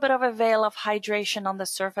little bit of a veil of hydration on the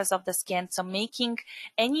surface of the skin, so making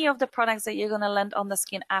any of the products that you're going to land on the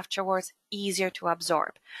skin afterwards easier to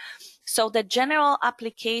absorb. So the general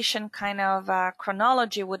application kind of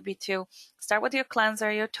chronology would be to start with your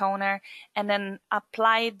cleanser, your toner, and then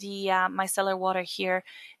apply the micellar water here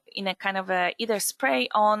in a kind of a either spray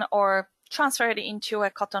on or transfer it into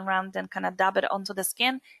a cotton round and kind of dab it onto the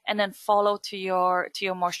skin, and then follow to your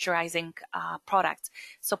moisturizing products.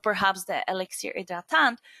 So perhaps the Elixir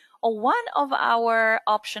Hydratant, or one of our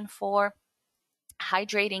option for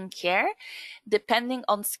hydrating care depending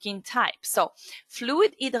on skin type. So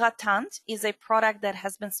Fluid Hydratant is a product that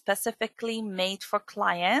has been specifically made for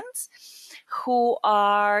clients who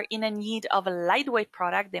are in a need of a lightweight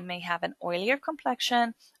product. They may have an oilier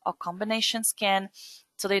complexion or combination skin,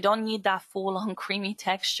 so they don't need that full-on creamy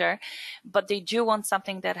texture, but they do want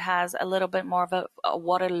something that has a little bit more of a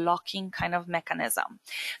water locking kind of mechanism.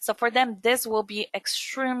 So for them, this will be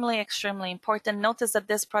extremely, extremely important. Notice that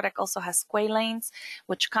this product also has squalane,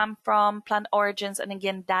 which come from plant origins. And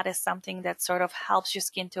again, that is something that sort of helps your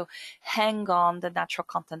skin to hang on the natural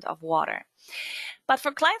content of water. But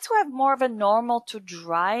for clients who have more of a normal to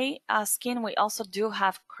dry skin, we also do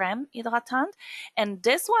have Crème Hydratant. And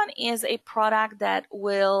this one is a product that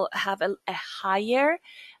will have a higher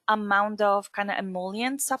amount of kind of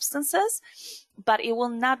emollient substances, but it will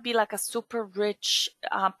not be like a super rich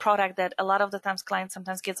product that a lot of the times clients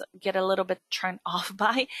sometimes get a little bit turned off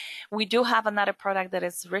by. We do have another product that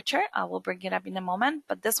is richer. I will bring it up in a moment,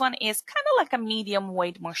 but this one is kind of like a medium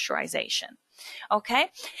weight moisturization.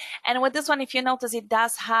 Okay, and with this one, if you notice, it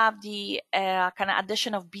does have the kind of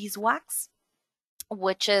addition of beeswax,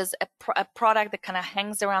 which is a product that kind of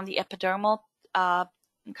hangs around the epidermal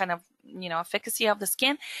kind of, efficacy of the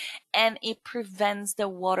skin, and it prevents the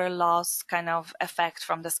water loss kind of effect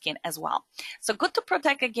from the skin as well. So good to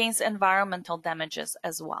protect against environmental damages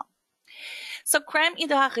as well. So Crème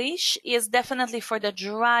Hydra Riche is definitely for the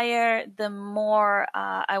drier, the more,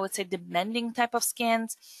 I would say, demanding type of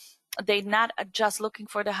skins. They're not just looking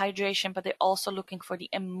for the hydration, but they're also looking for the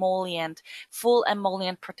emollient, full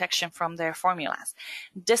emollient protection from their formulas.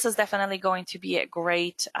 This is definitely going to be a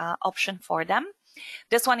great option for them.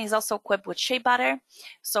 This one is also equipped with shea butter,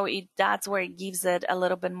 so that's where it gives it a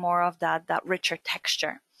little bit more of that richer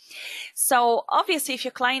texture. So obviously, if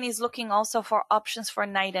your client is looking also for options for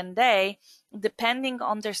night and day, depending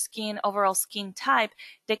on their overall skin type,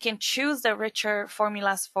 they can choose the richer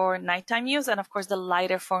formulas for nighttime use and of course the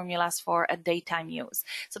lighter formulas for a daytime use.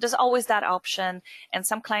 So there's always that option, and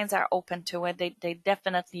some clients are open to it. They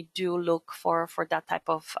definitely do look for that type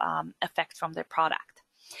of effect from their product.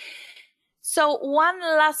 So one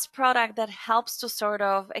last product that helps to sort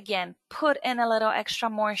of, again, put in a little extra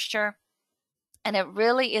moisture, and it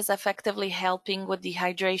really is effectively helping with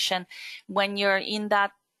dehydration when you're in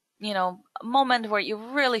that, moment where you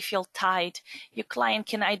really feel tight. Your client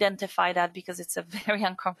can identify that because it's a very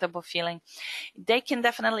uncomfortable feeling. They can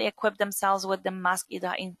definitely equip themselves with the Mask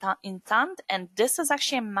Hydra Instant, and this is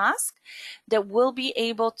actually a mask that will be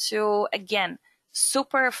able to, again,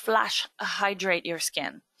 super flash hydrate your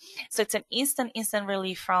skin. So it's an instant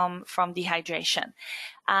relief from dehydration.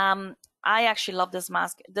 I actually love this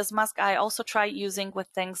mask. This mask I also tried using with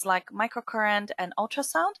things like microcurrent and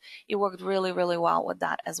ultrasound. It worked really, really well with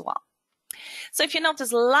that as well. So if you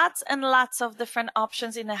notice, lots and lots of different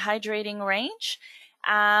options in the hydrating range.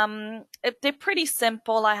 They're pretty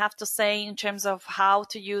simple, I have to say, in terms of how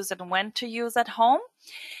to use it and when to use at home.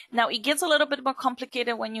 Now, it gets a little bit more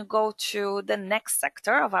complicated when you go to the next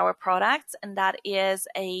sector of our products, and that is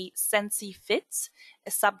a PHYT, a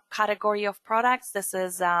subcategory of products. This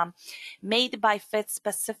is made by PHYT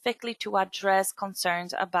specifically to address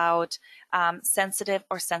concerns about sensitive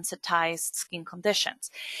or sensitized skin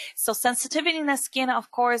conditions. So sensitivity in the skin,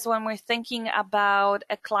 of course, when we're thinking about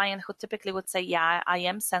a client who typically would say, yeah, I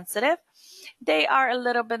am sensitive, they are a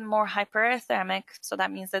little bit more hyperthermic. So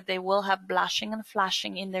that means that they will have blushing and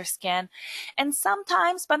flashing in their skin. And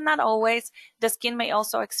sometimes, but not always, the skin may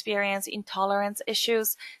also experience intolerance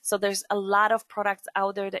issues. So there's a lot of products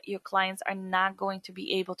out there that your clients are not going to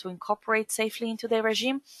be able to incorporate safely into their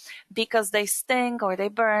regime because they sting or they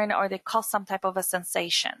burn or they cause some type of a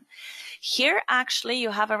sensation. Here, actually,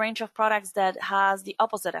 you have a range of products that has the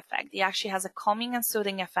opposite effect. It actually has a calming and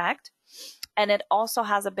soothing effect, and it also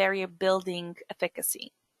has a barrier building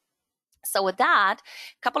efficacy. So with that,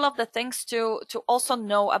 a couple of the things to also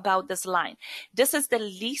know about this line. This is the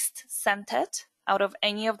least scented out of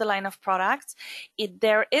any of the line of products.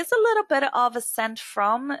 There is a little bit of a scent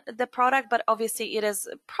from the product, but obviously it is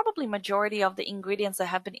probably majority of the ingredients that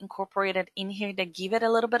have been incorporated in here that give it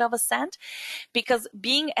a little bit of a scent, because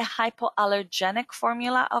being a hypoallergenic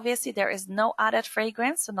formula, obviously there is no added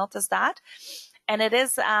fragrance, so notice that. And it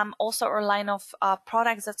is also a line of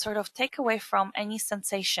products that sort of take away from any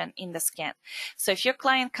sensation in the skin. So if your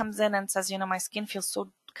client comes in and says, you know, my skin feels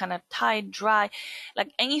so kind of tight, dry, like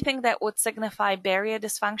anything that would signify barrier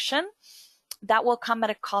dysfunction, that will come at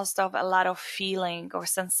a cost of a lot of feeling or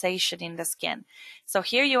sensation in the skin. So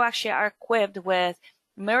here you actually are equipped with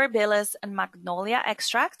mirabilis and magnolia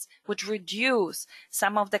extracts, which reduce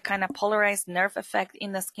some of the kind of polarized nerve effect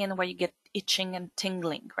in the skin where you get itching and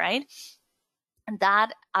tingling, right? And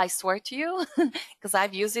that, I swear to you, because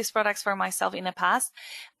I've used these products for myself in the past,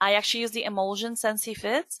 I actually use the emulsion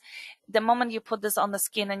PHYT. The moment you put this on the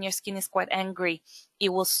skin and your skin is quite angry, it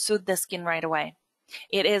will soothe the skin right away.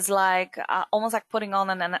 It is like almost like putting on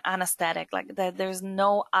an anesthetic. Like there's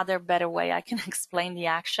no other better way I can explain the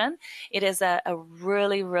action. It is a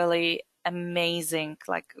really, really amazing,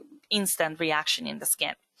 like instant reaction in the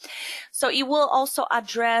skin. So it will also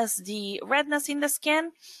address the redness in the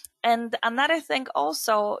skin. And another thing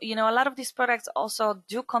also, you know, a lot of these products also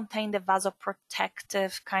do contain the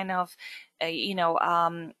vasoprotective kind of,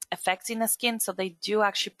 effects in the skin. So they do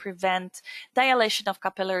actually prevent dilation of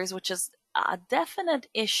capillaries, which is a definite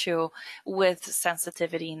issue with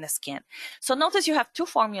sensitivity in the skin. So notice you have two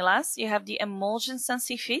formulas. You have the emulsion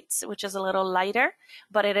PHYT, which is a little lighter,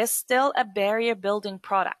 but it is still a barrier building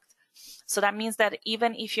product. So that means that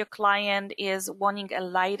even if your client is wanting a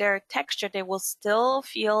lighter texture, they will still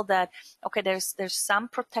feel that, okay, there's some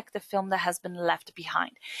protective film that has been left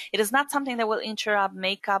behind. It is not something that will interrupt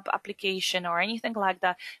makeup application or anything like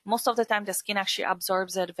that. Most of the time, the skin actually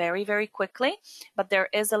absorbs it very, very quickly, but there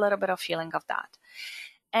is a little bit of feeling of that.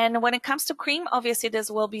 And when it comes to cream, obviously this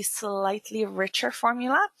will be slightly richer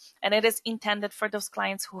formula, and it is intended for those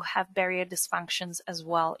clients who have barrier dysfunctions as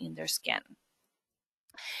well in their skin.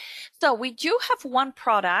 So we do have one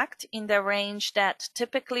product in the range that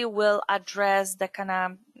typically will address the kind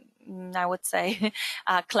of, I would say,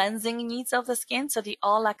 cleansing needs of the skin. So the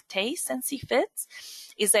all lactase PHYT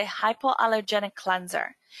is a hypoallergenic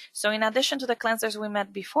cleanser. So in addition to the cleansers we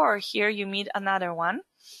met before, here you meet another one.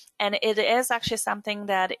 And it is actually something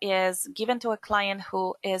that is given to a client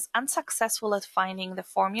who is unsuccessful at finding the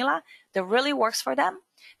formula that really works for them,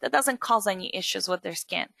 that doesn't cause any issues with their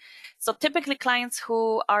skin. So typically clients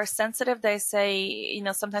who are sensitive, they say, you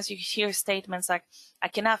know, sometimes you hear statements like, I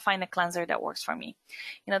cannot find a cleanser that works for me.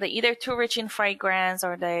 You know, they're either too rich in fragrance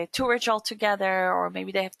or they're too rich altogether, or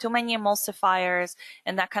maybe they have too many emulsifiers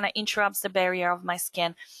and that kind of interrupts the barrier of my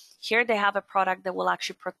skin. Here they have a product that will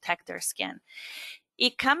actually protect their skin.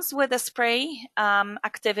 It comes with a spray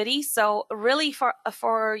activity. So really for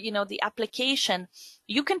the application,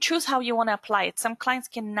 you can choose how you want to apply it. Some clients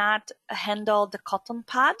cannot handle the cotton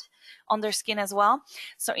pad on their skin as well.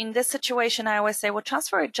 So in this situation, I always say, well,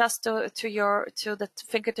 transfer it just to the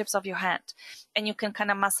fingertips of your hand, and you can kind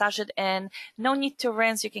of massage it in. No need to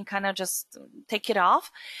rinse. You can kind of just take it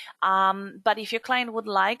off. But if your client would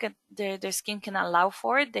like, their skin can allow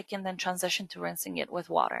for it, they can then transition to rinsing it with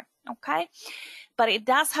water. Okay. But it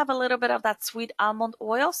does have a little bit of that sweet almond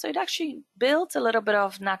oil. So it actually builds a little bit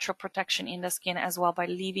of natural protection in the skin as well by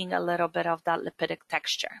leaving a little bit of that lipidic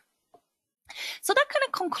texture. So that kind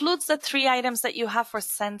of concludes the 3 items that you have for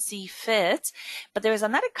PHYT. But there is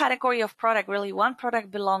another category of product, really one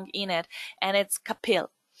product belong in it, and it's Capil.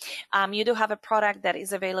 You do have a product that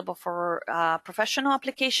is available for professional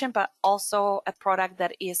application, but also a product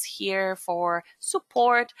that is here for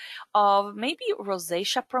support of maybe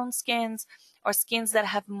rosacea prone skins or skins that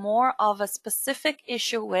have more of a specific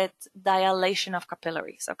issue with dilation of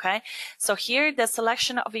capillaries, okay? So here the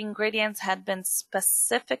selection of ingredients had been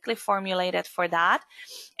specifically formulated for that.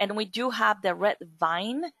 And we do have the red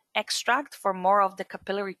vine extract for more of the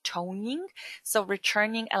capillary toning, so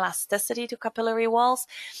returning elasticity to capillary walls.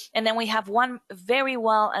 And then we have one very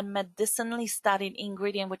well and medicinally studied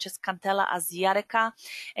ingredient, which is Cantella asiatica,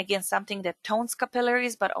 again, something that tones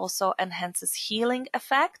capillaries but also enhances healing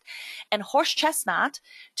effect. And horse chestnut,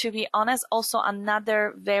 to be honest, also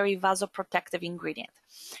another very vasoprotective ingredient.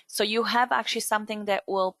 So you have actually something that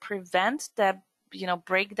will prevent the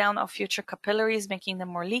breakdown of future capillaries, making them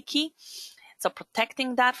more leaky. So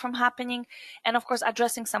protecting that from happening, and of course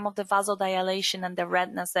addressing some of the vasodilation and the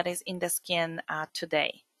redness that is in the skin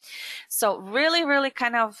today. So really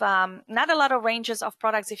kind of not a lot of ranges of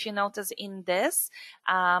products, if you notice, in this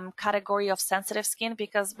category of sensitive skin,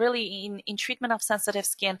 because really in treatment of sensitive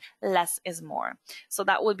skin, less is more. So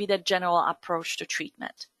that would be the general approach to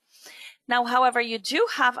treatment. Now, however, you do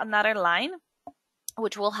have another line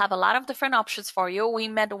which will have a lot of different options for you. We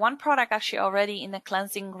made one product actually already in the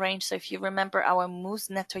cleansing range. So if you remember our mousse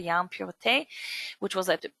nettoyant PHYT, which was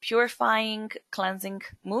a purifying cleansing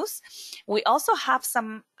mousse, we also have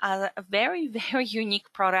some very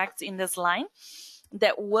unique products in this line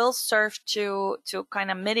that will serve to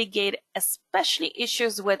kind of mitigate especially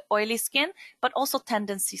issues with oily skin, but also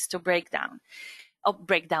tendencies to break out.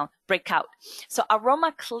 So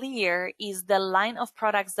Aroma Clear is the line of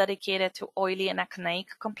products dedicated to oily and acneic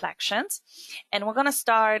complexions. And we're going to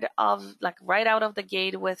start off like right out of the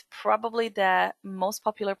gate with probably the most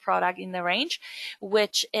popular product in the range,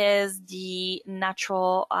 which is the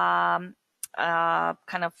natural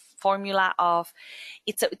kind of formula of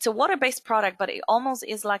it's a water-based product, but it almost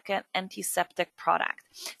is like an antiseptic product.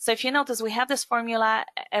 So if you notice, we have this formula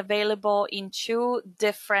available in two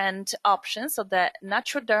different options. So the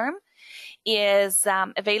Naturderm is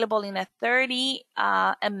available in a 30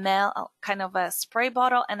 ml kind of a spray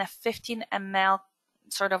bottle and a 15 ml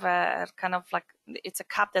sort of a kind of like, it's a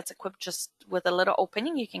cup that's equipped just with a little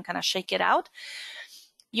opening. You can kind of shake it out.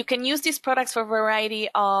 You can use these products for a variety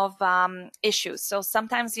of issues. So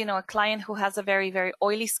sometimes, a client who has a very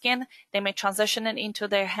oily skin, they may transition it into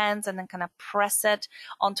their hands and then kind of press it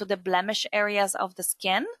onto the blemish areas of the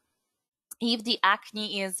skin. If the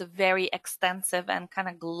acne is very extensive and kind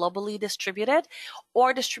of globally distributed,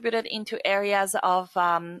 or distributed into areas of,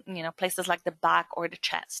 places like the back or the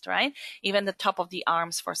chest, right? Even the top of the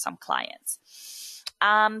arms for some clients.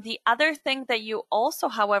 The other thing that you also,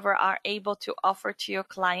 however, are able to offer to your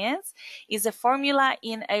clients is a formula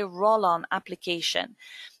in a roll-on application.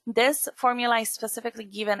 This formula is specifically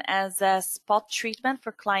given as a spot treatment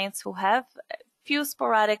for clients who have few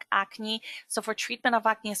sporadic acne. So for treatment of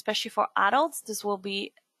acne, especially for adults, this will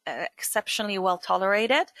be exceptionally well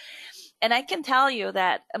tolerated. And I can tell you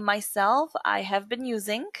that myself, I have been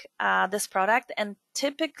using this product, and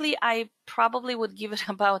typically I probably would give it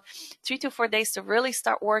about 3 to 4 days to really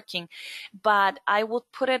start working. But I would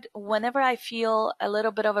put it whenever I feel a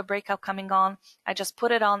little bit of a breakout coming on. I just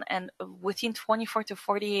put it on, and within 24 to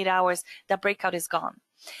 48 hours, the breakout is gone.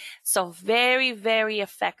 So very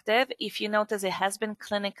effective. If you notice, it has been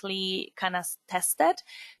clinically kind of tested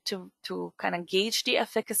to kind of gauge the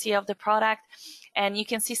efficacy of the product. And you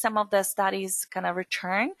can see some of the studies kind of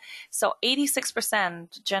return. So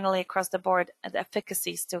 86% generally across the board, the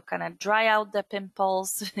efficacies to kind of dry out the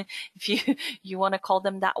pimples, if you want to call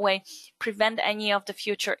them that way, prevent any of the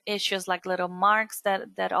future issues like little marks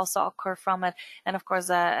that also occur from it, and of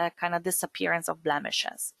course a kind of disappearance of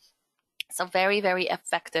blemishes. So very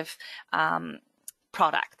effective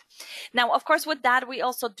product. Now, of course, with that, we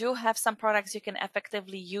also do have some products you can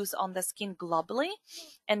effectively use on the skin globally.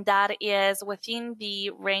 And that is within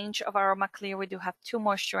the range of Aroma Clear, we do have two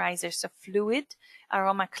moisturizers. So Fluid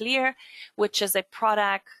Aroma Clear, which is a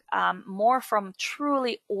product more from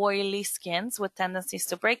truly oily skins with tendencies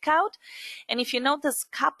to break out. And if you notice,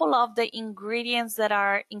 a couple of the ingredients that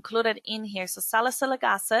are included in here, so salicylic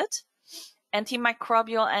acid,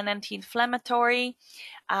 antimicrobial and anti-inflammatory.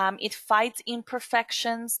 It fights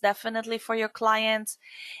imperfections, definitely for your clients.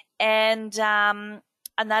 And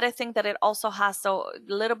another thing that it also has, so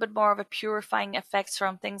a little bit more of a purifying effects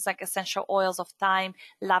from things like essential oils of thyme,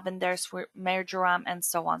 lavender, marjoram, and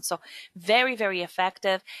so on. So very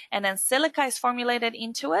effective. And then silica is formulated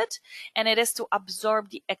into it, and it is to absorb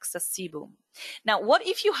the excess sebum. Now, what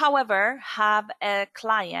if you, however, have a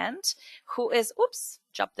client who is,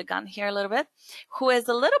 jump the gun here a little bit, who is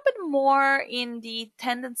a little bit more in the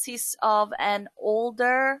tendencies of an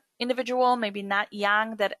older individual, maybe not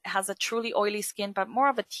young, that has a truly oily skin, but more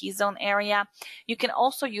of a T-zone area, you can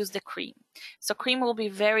also use the cream. So cream will be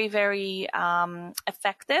very, very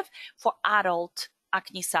effective for adult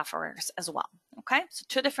acne sufferers as well. Okay, so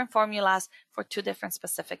 2 different formulas for 2 different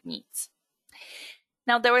specific needs.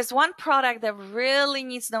 Now, there is one product that really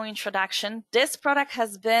needs no introduction. This product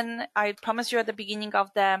has been, I promised you at the beginning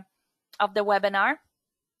of the webinar,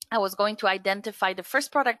 I was going to identify the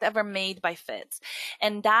first product ever made by PHYT,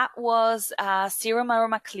 and that was Serum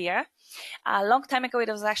Aroma Clear. A long time ago, it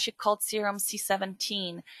was actually called Serum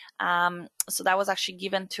C17. So that was actually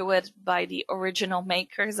given to it by the original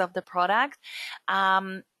makers of the product.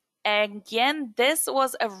 Again, this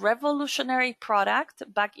was a revolutionary product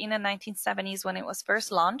back in the 1970s when it was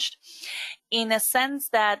first launched, in a sense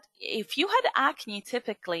that if you had acne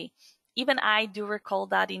typically, even I do recall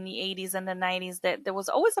that in the 80s and the 90s that there was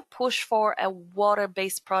always a push for a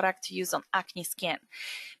water-based product to use on acne skin.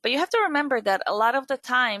 But you have to remember that a lot of the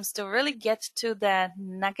times, to really get to the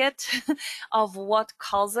nugget of what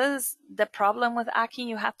causes the problem with acne,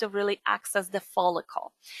 you have to really access the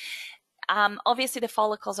follicle. Obviously, the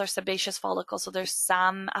follicles are sebaceous follicles, so there's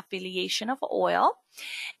some affiliation of oil.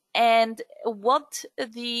 And what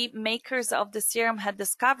the makers of the serum had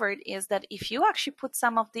discovered is that if you actually put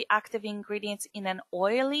some of the active ingredients in an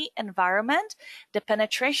oily environment, the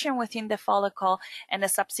penetration within the follicle and the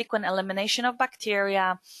subsequent elimination of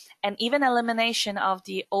bacteria and even elimination of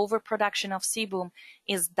the overproduction of sebum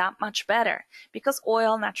is that much better, because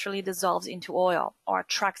oil naturally dissolves into oil or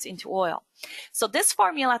attracts into oil. So this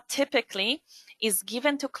formula typically is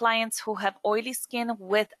given to clients who have oily skin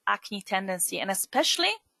with acne tendency, and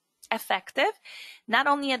especially effective not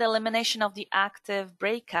only at elimination of the active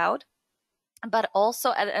breakout, but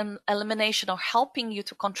also at an elimination or helping you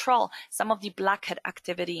to control some of the blackhead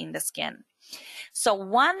activity in the skin. So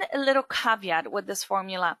one little caveat with this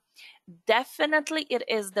formula: definitely it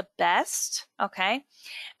is the best, okay,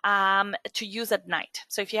 to use at night.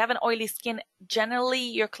 So if you have an oily skin, generally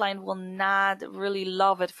your client will not really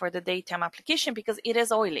love it for the daytime application because it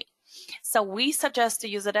is oily. So we suggest to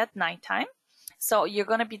use it at nighttime. So you're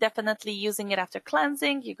going to be definitely using it after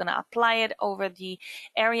cleansing. You're going to apply it over the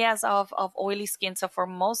areas of oily skin. So for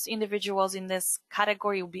most individuals in this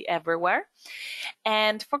category, it will be everywhere.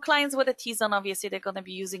 And for clients with a T-zone, obviously, they're going to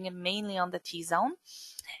be using it mainly on the T-zone.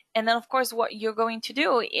 And then, of course, what you're going to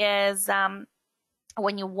do is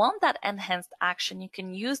when you want that enhanced action, you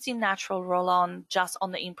can use the natural roll-on just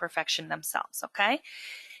on the imperfection themselves, okay?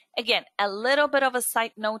 Again, a little bit of a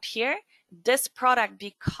side note here. This product,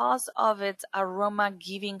 because of its aroma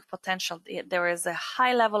giving potential, there is a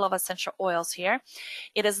high level of essential oils here.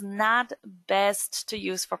 It is not best to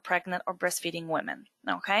use for pregnant or breastfeeding women.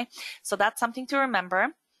 Okay. So that's something to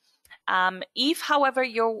remember. If, however,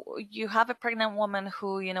 you have a pregnant woman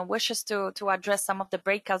who, wishes to address some of the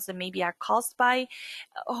breakouts that maybe are caused by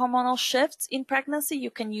hormonal shifts in pregnancy,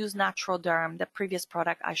 you can use Natural Derm, the previous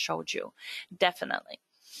product I showed you. Definitely.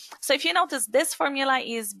 So if you notice, this formula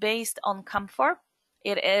is based on camphor.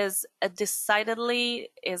 It is decidedly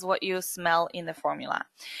is what you smell in the formula.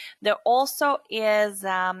 There also is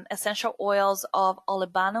essential oils of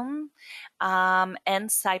olibanum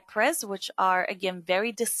and cypress, which are, again,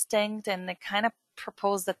 very distinct, and they kind of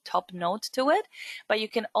propose the top note to it. But you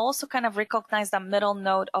can also kind of recognize the middle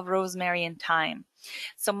note of rosemary and thyme.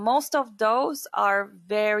 So most of those are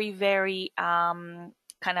very, very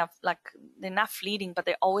kind of like, they're not fleeting, but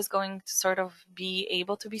they're always going to sort of be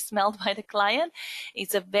able to be smelled by the client.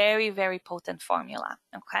 It's a very, very potent formula.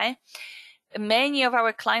 Okay. Many of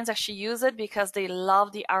our clients actually use it because they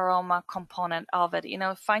love the aroma component of it.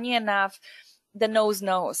 Funny enough, the nose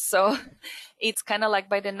knows. So it's kind of like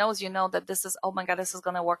by the nose, that this is, oh my God, this is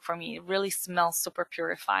going to work for me. It really smells super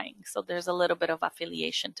purifying. So there's a little bit of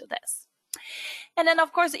affiliation to this. And then,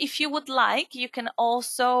 of course, if you would like, you can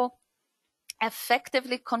also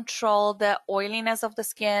effectively control the oiliness of the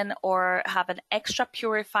skin or have an extra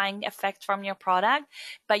purifying effect from your product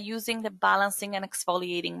by using the balancing and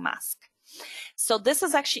exfoliating mask. So this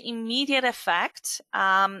is actually immediate effect.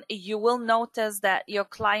 You will notice that your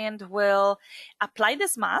client will apply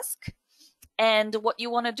this mask, and what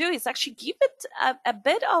you want to do is actually give it a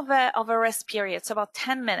bit of a rest period, so about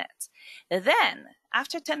 10 minutes. Then,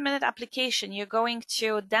 after 10-minute application, you're going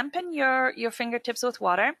to dampen your fingertips with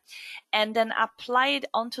water and then apply it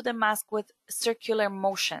onto the mask with circular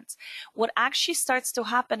motions. What actually starts to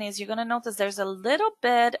happen is you're going to notice there's a little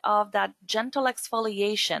bit of that gentle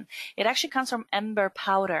exfoliation. It actually comes from ember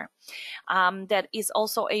powder. that is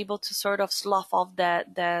also able to sort of slough off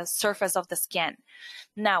the surface of the skin.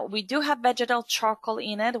 Now, we do have vegetal charcoal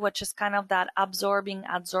in it, which is kind of that absorbing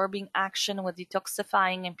action with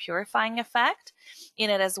detoxifying and purifying effect in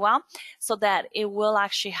it as well, so that it will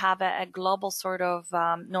actually have a global sort of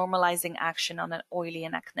normalizing action on an oily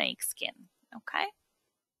and acneic skin. Okay.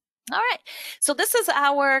 All right. So this is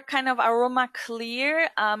our kind of aroma clear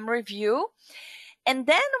review. And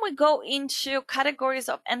then we go into categories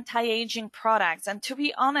of anti-aging products. And to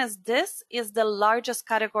be honest, this is the largest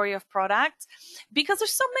category of products because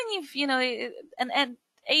there's so many, you know, and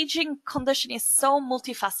aging condition is so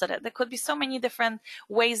multifaceted. There could be so many different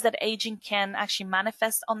ways that aging can actually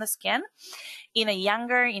manifest on the skin in a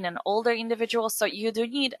younger, in an older individual. So you do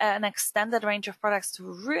need an extended range of products to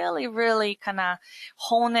really, really kind of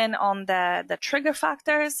hone in on the trigger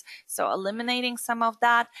factors. So eliminating some of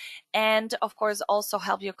that. And of course, also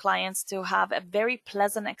help your clients to have a very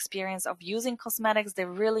pleasant experience of using cosmetics they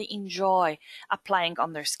really enjoy applying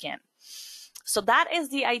on their skin. So that is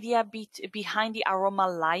the idea behind the Aroma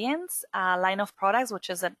Alliance line of products, which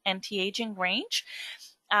is an anti-aging range.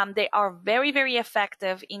 They are very, very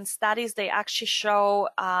effective. In studies, they actually show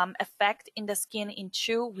effect in the skin in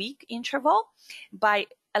 2-week interval by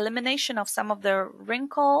elimination of some of the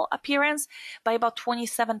wrinkle appearance by about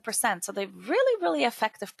 27%. So they're really, really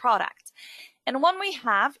effective products. And one we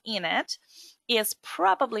have in it is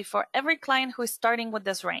probably for every client who is starting with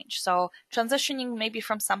this range. So transitioning maybe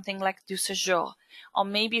from something like Du Séjour, or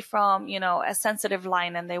maybe from, you know, a sensitive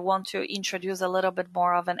line and they want to introduce a little bit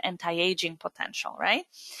more of an anti-aging potential, right?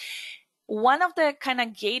 One of the kind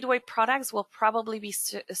of gateway products will probably be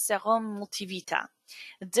Serum Multivita.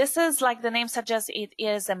 This is, like the name suggests, it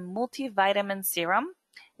is a multivitamin serum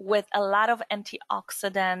with a lot of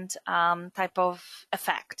antioxidant type of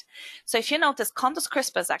effect. So if you notice, Condus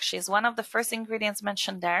crispus actually is one of the first ingredients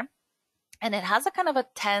mentioned there. And it has a kind of a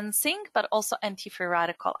tensing, but also anti-free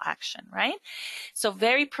radical action, right? So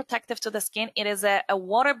very protective to the skin. It is a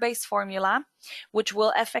water-based formula, which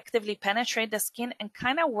will effectively penetrate the skin and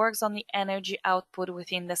kind of works on the energy output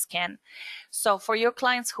within the skin. So for your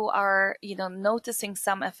clients who are, you know, noticing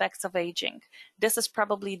some effects of aging, this is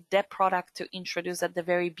probably the product to introduce at the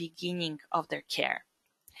very beginning of their care.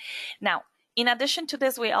 Now, in addition to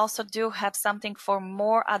this, we also do have something for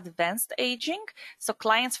more advanced aging. So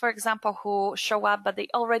clients, for example, who show up, but they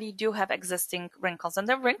already do have existing wrinkles, and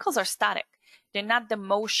the wrinkles are static. They're not the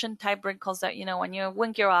motion type wrinkles that, you know, when you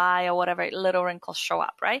wink your eye or whatever, little wrinkles show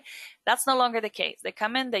up, right? That's no longer the case. They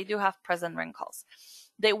come in, they do have present wrinkles.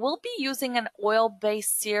 They will be using an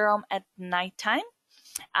oil-based serum at nighttime.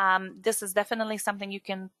 This is definitely something you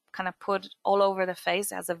can kind of put all over the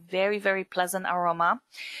face. It has a very, very pleasant aroma.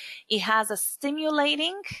 It has a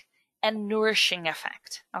stimulating and nourishing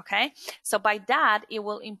effect. Okay. So by that, it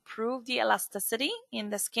will improve the elasticity in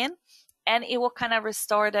the skin and it will kind of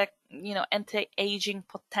restore the, you know, anti-aging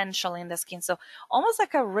potential in the skin. So almost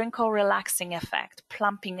like a wrinkle relaxing effect,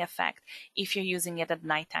 plumping effect, if you're using it at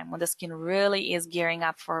nighttime when the skin really is gearing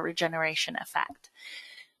up for a regeneration effect.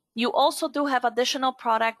 You also do have additional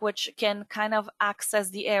product which can kind of access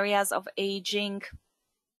the areas of aging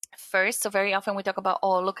first. So very often we talk about,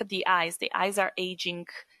 oh, look at the eyes. The eyes are aging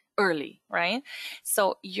early, right?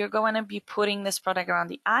 So you're going to be putting this product around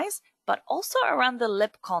the eyes, but also around the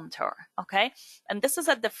lip contour, okay? And this is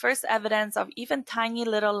at the first evidence of even tiny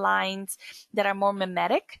little lines that are more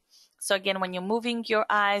mimetic. So again, when you're moving your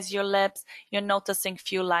eyes, your lips, you're noticing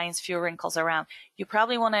few lines, few wrinkles around. You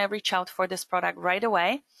probably want to reach out for this product right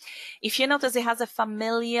away. If you notice it has a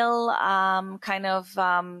familial kind of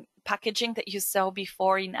packaging that you saw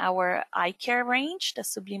before in our eye care range, the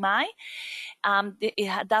Sublime,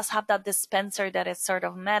 it does have that dispenser that is sort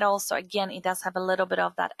of metal. So again, it does have a little bit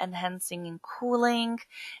of that enhancing and cooling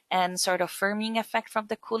and sort of firming effect from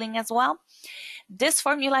the cooling as well. This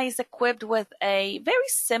formula is equipped with a very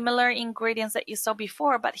similar ingredients that you saw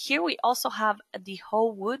before, but here we also have the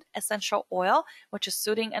whole wood essential oil, which is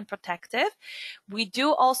soothing and protective. We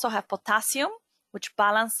do also have potassium, which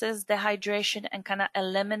balances the hydration and kind of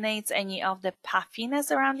eliminates any of the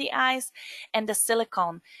puffiness around the eyes, and the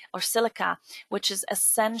silicone or silica, which is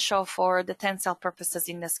essential for the tensile purposes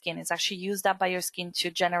in the skin. It's actually used up by your skin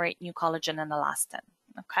to generate new collagen and elastin.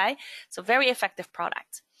 Okay, so very effective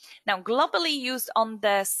product. Now, globally used on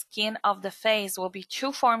the skin of the face will be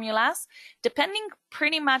 2 formulas, depending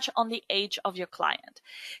pretty much on the age of your client.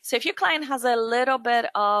 So if your client has a little bit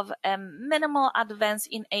of a minimal advance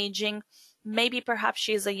in aging, maybe perhaps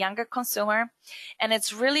she's a younger consumer and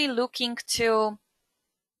it's really looking to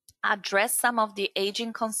address some of the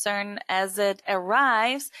aging concern as it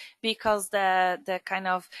arrives, because the kind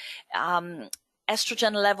of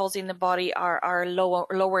estrogen levels in the body are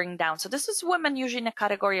lowering down. So this is women usually in a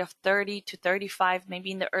category of 30 to 35,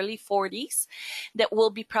 maybe in the early 40s, that will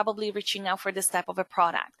be probably reaching out for this type of a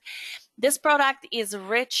product. This product is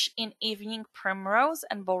rich in evening primrose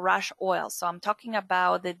and borage oil. So I'm talking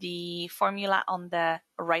about the formula on the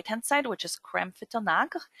right-hand side, which is crème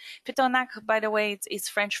phytonagre. Phytonagre, by the way, it's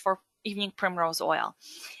French for evening primrose oil.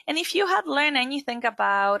 And if you had learned anything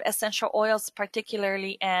about essential oils,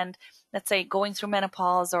 particularly, and let's say going through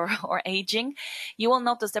menopause or aging, you will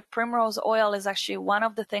notice that primrose oil is actually one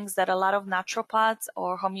of the things that a lot of naturopaths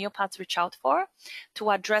or homeopaths reach out for to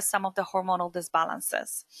address some of the hormonal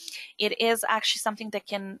disbalances. It is actually something that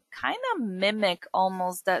can kind of mimic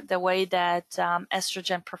almost the way that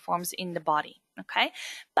estrogen performs in the body. Okay,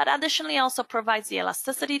 but additionally also provides the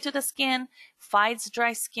elasticity to the skin, fights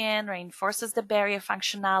dry skin, reinforces the barrier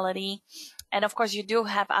functionality. And of course, you do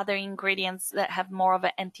have other ingredients that have more of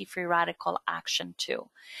an anti-free radical action too.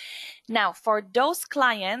 Now, for those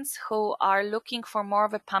clients who are looking for more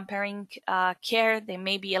of a pampering care, they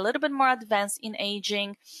may be a little bit more advanced in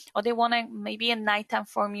aging, or they want maybe a nighttime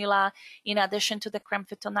formula in addition to the crème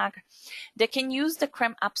phytonagre, they can use the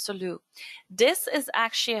crème absolue. This is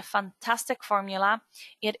actually a fantastic formula.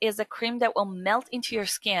 It is a cream that will melt into your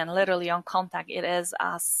skin, literally on contact. It is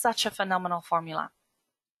such a phenomenal formula.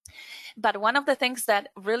 But one of the things that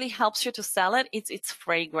really helps you to sell it is its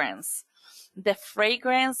fragrance. The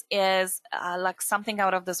fragrance is like something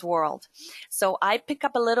out of this world. So I pick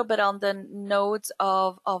up a little bit on the notes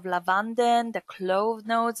of lavender, the clove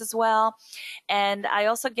notes as well. And I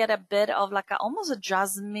also get a bit of like almost a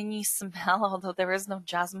jasmine smell, although there is no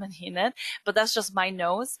jasmine in it, but that's just my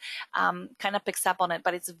nose, kind of picks up on it,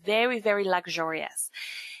 but it's very, very luxurious.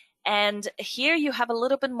 And here you have a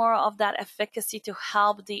little bit more of that efficacy to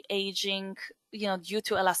help the aging, due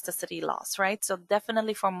to elasticity loss, right? So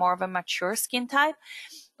definitely for more of a mature skin type,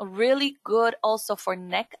 really good also for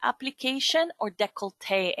neck application or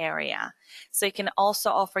décolleté area. So you can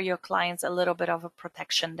also offer your clients a little bit of a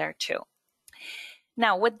protection there too.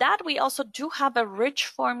 Now, with that, we also do have a rich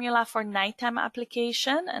formula for nighttime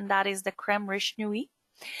application, and that is the Crème Riche Nuit.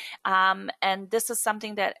 And this is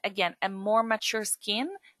something that, again, a more mature skin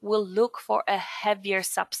will look for a heavier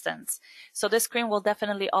substance. So this cream will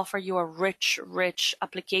definitely offer you a rich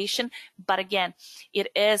application. But again,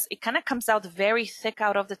 it kind of comes out very thick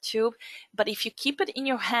out of the tube. But if you keep it in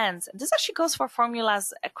your hands, and this actually goes for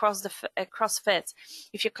formulas across fits.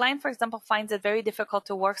 If your client, for example, finds it very difficult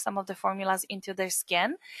to work some of the formulas into their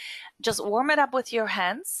skin, just warm it up with your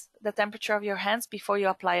hands, the temperature of your hands, before you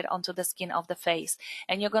apply it onto the skin of the face.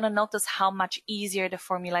 And you're going to notice how much easier the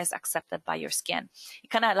formula is accepted by your skin. It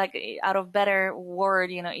kind of, like, out of better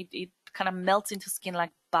word, it kind of melts into skin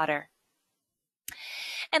like butter.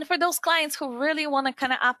 And for those clients who really want to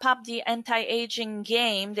kind of up the anti-aging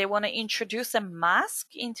game, they want to introduce a mask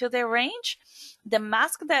into their range. The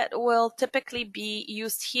mask that will typically be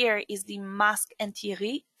used here is the Masque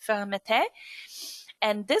Anti-Rides Fermeté.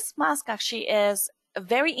 And this mask actually is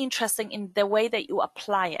very interesting in the way that you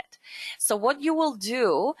apply it. So what you will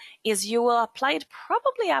do is you will apply it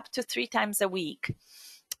probably up to 3 times a week.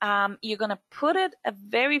 You're going to put it a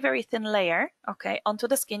very, very thin layer, okay, onto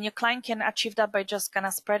the skin. Your client can achieve that by just kind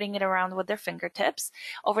of spreading it around with their fingertips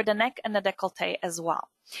over the neck and the décolleté as well.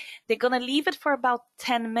 They're going to leave it for about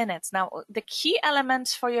 10 minutes. Now, the key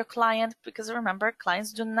elements for your client, because remember,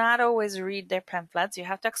 clients do not always read their pamphlets. You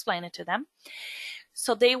have to explain it to them.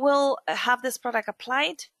 So they will have this product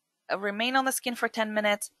applied, remain on the skin for 10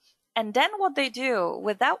 minutes. And then what they do,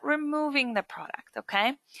 without removing the product,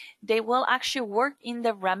 okay, they will actually work in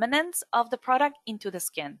the remnants of the product into the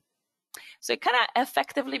skin. So it kind of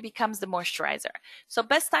effectively becomes the moisturizer. So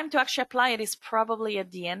best time to actually apply it is probably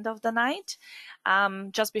at the end of the night,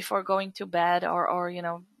 just before going to bed, or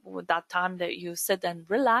with that time that you sit and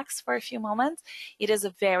relax for a few moments. It is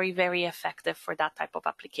very, very effective for that type of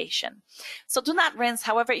application. So do not rinse.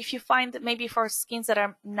 However, if you find maybe for skins that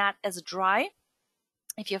are not as dry,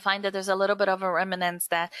 if you find that there's a little bit of a remnants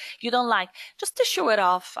that you don't like, just tissue it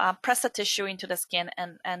off, press a tissue into the skin,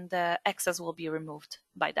 and the excess will be removed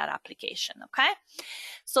by that application, okay?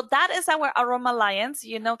 So that is our Aroma Alliance.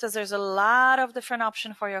 You notice there's a lot of different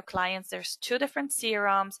options for your clients. There's 2 different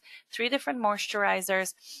serums, 3 different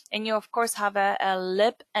moisturizers, and you, of course, have a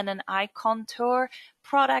lip and an eye contour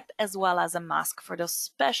product as well as a mask for those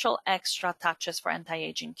special extra touches for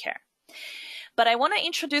anti-aging care. But I want to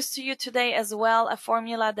introduce to you today as well a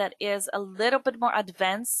formula that is a little bit more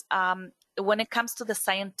advanced when it comes to the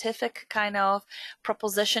scientific kind of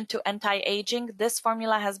proposition to anti-aging. This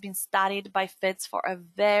formula has been studied by PHYT for a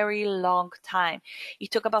very long time. It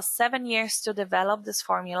took about 7 years to develop this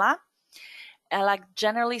formula. like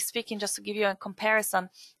generally speaking, just to give you a comparison,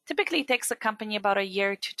 typically it takes a company about a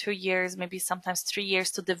year to 2 years, maybe sometimes 3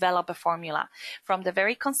 years to develop a formula from the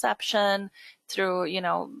very conception through,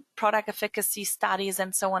 product efficacy studies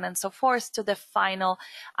and so on and so forth to the final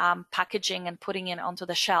packaging and putting it onto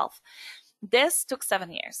the shelf. This took 7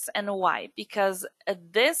 years. And why? Because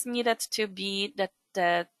this needed to be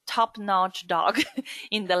the top-notch dog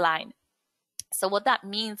in the line. So what that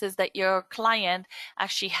means is that your client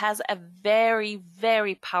actually has a very,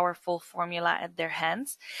 very powerful formula at their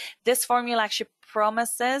hands. This formula actually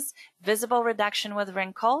promises visible reduction with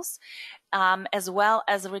wrinkles, as well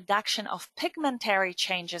as a reduction of pigmentary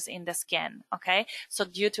changes in the skin. Okay, so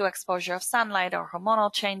due to exposure of sunlight or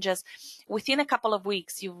hormonal changes, within a couple of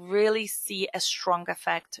weeks, you really see a strong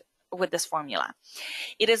effect with this formula.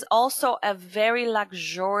 It is also a very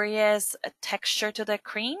luxurious texture to the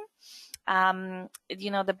cream.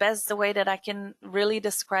 The best way that I can really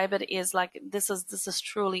describe it is like this is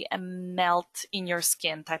truly a melt in your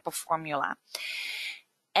skin type of formula.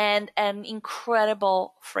 And an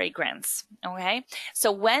incredible fragrance. Okay.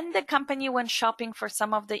 So when the company went shopping for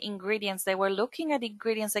some of the ingredients, they were looking at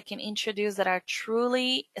ingredients they can introduce that are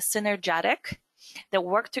truly synergetic, that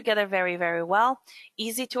work together very, very well,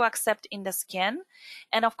 easy to accept in the skin,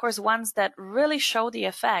 and of course ones that really show the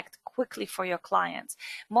effect quickly for your clients.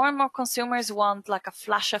 More and more consumers want like a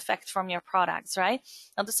flash effect from your products, right?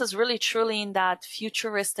 And this is really truly in that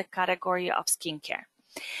futuristic category of skincare.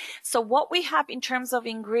 So what we have in terms of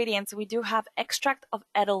ingredients, we do have extract of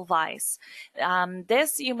Edelweiss.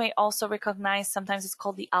 This you may also recognize, sometimes it's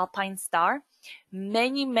called the Alpine Star.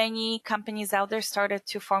 Many companies out there started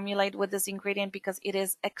to formulate with this ingredient because it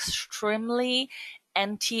is extremely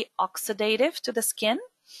antioxidative to the skin.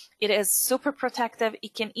 It is super protective.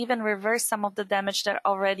 It can even reverse some of the damage that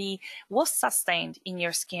already was sustained in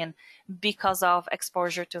your skin because of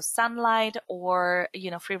exposure to sunlight or,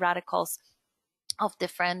 free radicals of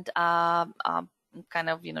different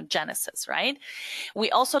genesis, right?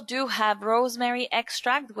 We also do have rosemary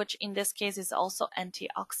extract, which in this case is also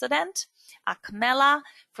antioxidant. Acmella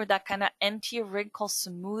for that kind of anti-wrinkle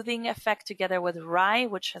smoothing effect, together with rye,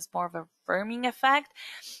 which has more of a firming effect.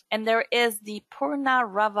 And there is the Purna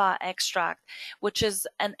Rava extract, which is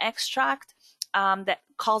an extract that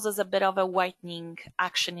causes a bit of a whitening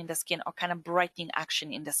action in the skin or kind of brightening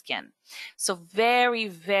action in the skin. So very,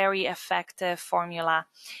 very effective formula.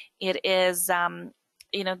 It is,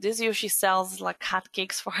 this usually sells like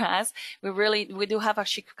hotcakes for us. We do have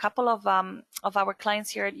actually a couple of our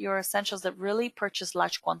clients here at Your Essentials that really purchase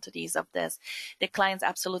large quantities of this. The clients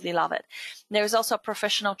absolutely love it. There's also a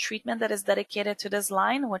professional treatment that is dedicated to this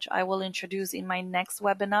line, which I will introduce in my next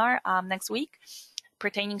webinar next week,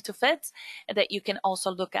 pertaining to PHYT, that you can also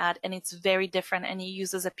look at, and it's very different, and it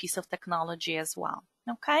uses a piece of technology as well.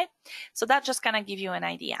 Okay, so that just kind of give you an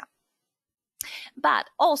idea. But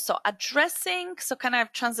also addressing, so kind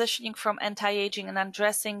of transitioning from anti-aging and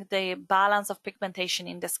addressing the balance of pigmentation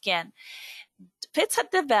in the skin. PHYT had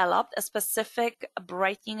developed a specific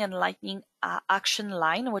brightening and lightening action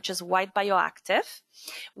line, which is white bioactive,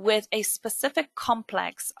 with a specific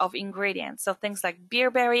complex of ingredients. So things like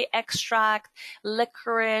beerberry extract,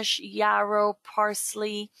 licorice, yarrow,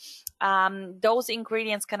 parsley. Those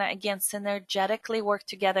ingredients kind of, again, synergetically work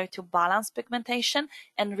together to balance pigmentation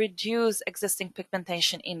and reduce existing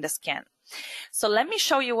pigmentation in the skin. So let me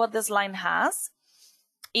show you what this line has.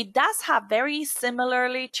 It does have, very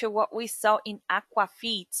similarly to what we saw in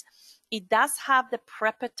PHYT, it does have the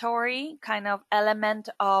preparatory kind of element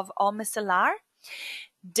of eau micellar.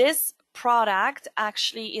 This product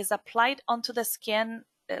actually is applied onto the skin.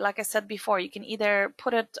 Like I said before, you can either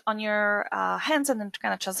put it on your hands and then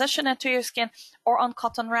kind of transition it to your skin, or on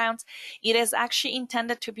cotton rounds. It is actually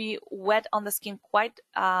intended to be wet on the skin,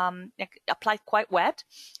 applied quite wet,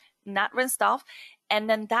 not rinsed off. And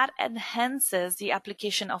then that enhances the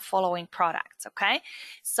application of following products, okay?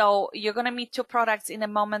 So you're going to meet two products in a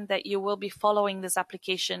moment that you will be following this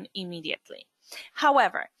application immediately.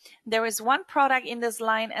 However, there is one product in this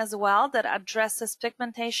line as well that addresses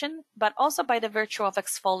pigmentation, but also by the virtue of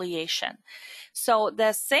exfoliation. So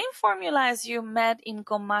the same formula as you met in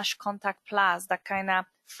Gommage Contact Plus, that kind of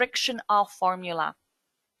friction off formula,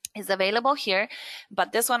 is available here,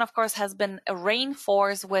 but this one, of course, has been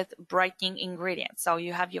reinforced with brightening ingredients. So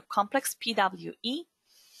you have your complex PWE,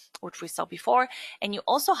 which we saw before, and you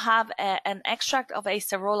also have an extract of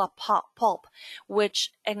acerola pulp,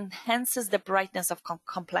 which enhances the brightness of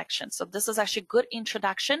complexion. So this is actually a good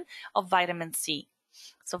introduction of vitamin C.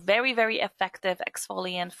 So very, very effective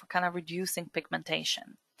exfoliant for kind of reducing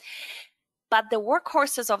pigmentation. But the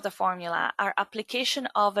workhorses of the formula are application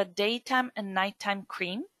of a daytime and nighttime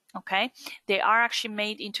cream, Okay, they are actually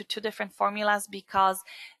made into two different formulas because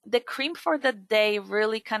the cream for the day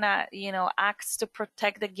really kind of, acts to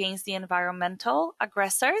protect against the environmental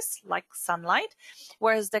aggressors like sunlight,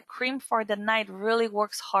 whereas the cream for the night really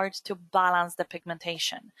works hard to balance the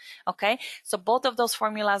pigmentation. Okay, so both of those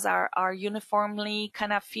formulas are uniformly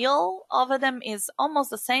kind of feel of them is almost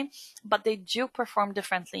the same, but they do perform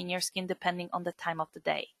differently in your skin depending on the time of the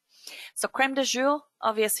day. So crème de jour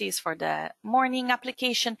obviously is for the morning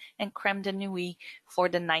application and crème de nuit for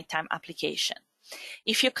the nighttime application.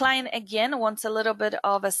 If your client again wants a little bit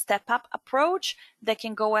of a step up approach, they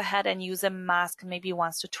can go ahead and use a mask maybe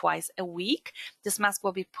once to twice a week. This mask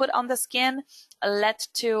will be put on the skin, let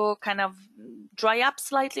to kind of dry up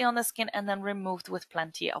slightly on the skin and then removed with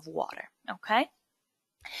plenty of water. Okay.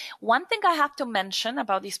 One thing I have to mention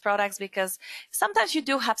about these products, because sometimes you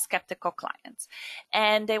do have skeptical clients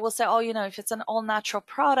and they will say, oh, if it's an all natural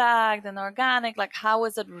product and organic, like how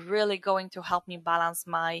is it really going to help me balance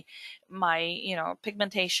my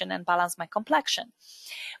pigmentation and balance my complexion?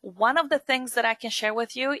 One of the things that I can share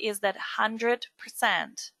with you is that 100%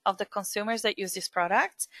 of the consumers that use these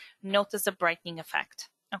products notice a brightening effect.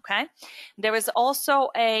 Okay. There is also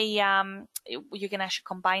you can actually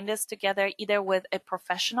combine this together either with a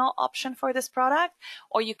professional option for this product,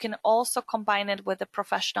 or you can also combine it with a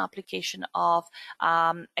professional application of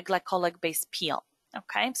a glycolic-based peel.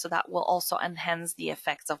 Okay. So that will also enhance the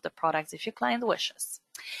effects of the products if your client wishes.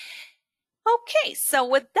 Okay, so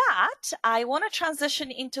with that, I want to transition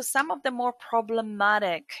into some of the more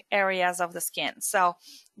problematic areas of the skin. So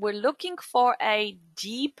we're looking for a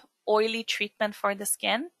deep, oily treatment for the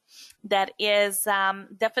skin that is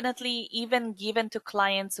definitely even given to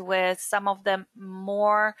clients with some of the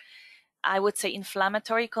more, I would say,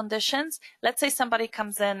 inflammatory conditions. Let's say somebody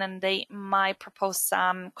comes in and they might propose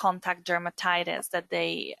some contact dermatitis that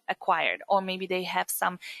they acquired, or maybe they have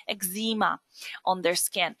some eczema on their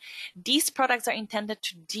skin. These products are intended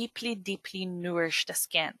to deeply, deeply nourish the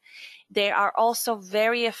skin. They are also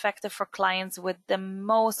very effective for clients with the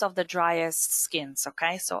most of the driest skins.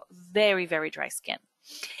 Okay, so very, very dry skin.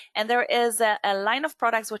 And there is a line of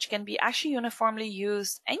products which can be actually uniformly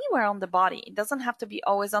used anywhere on the body. It doesn't have to be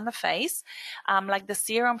always on the face. Like the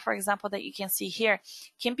serum, for example, that you can see here,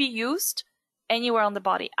 can be used anywhere on the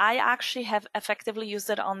body. I actually have effectively used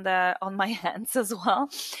it on my hands as well,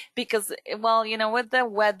 because, well, with the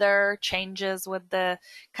weather changes, with the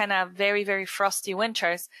kind of very, very frosty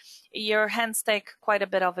winters, your hands take quite a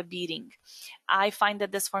bit of a beating. I find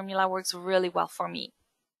that this formula works really well for me.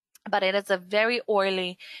 But it is a very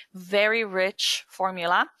oily, very rich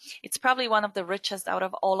formula. It's probably one of the richest out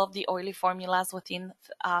of all of the oily formulas within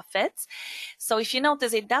PHYT. So if you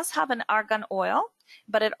notice, it does have an argan oil,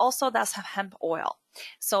 but it also does have hemp oil.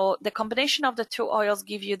 So the combination of the two oils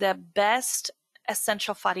give you the best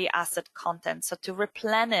essential fatty acid content. So to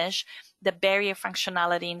replenish the barrier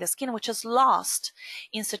functionality in the skin, which is lost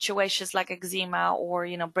in situations like eczema or,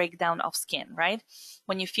 breakdown of skin, right?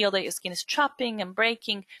 When you feel that your skin is chopping and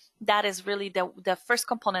breaking, that is really the first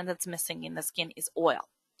component that's missing in the skin is oil.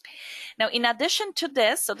 Now, in addition to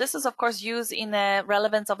this, so this is, of course, used in the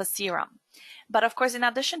relevance of a serum. But, of course, in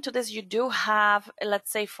addition to this, you do have,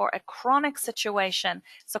 let's say, for a chronic situation,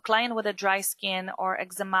 so client with a dry skin or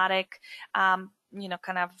eczematic,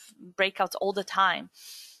 kind of breakouts all the time,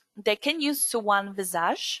 they can use Suan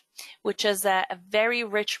Visage, which is a very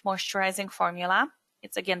rich moisturizing formula.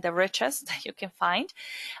 It's, again, the richest that you can find.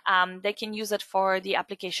 They can use it for the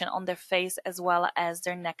application on their face as well as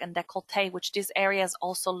their neck and décolleté, which these areas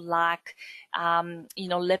also lack,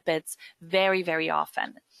 lipids very, very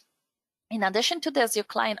often. In addition to this, your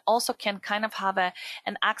client also can kind of have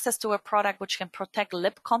an access to a product which can protect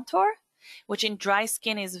lip contour, which in dry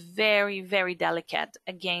skin is very, very delicate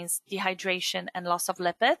against dehydration and loss of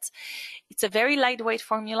lipids. It's a very lightweight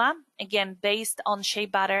formula, again, based on shea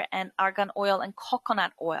butter and argan oil and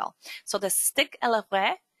coconut oil. So the stick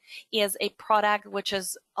Elevre is a product which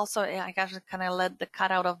is also, I gotta kind of let the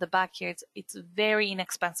cat out of the bag here. It's very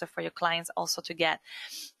inexpensive for your clients also to get.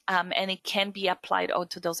 And it can be applied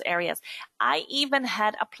onto those areas. I even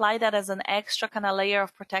had applied that as an extra kind of layer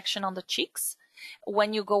of protection on the cheeks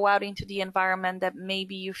when you go out into the environment that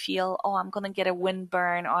maybe you feel, oh, I'm going to get a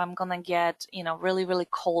windburn, or I'm going to get, really, really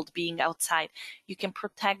cold being outside. You can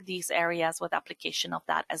protect these areas with application of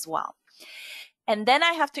that as well. And then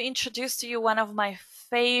I have to introduce to you one of my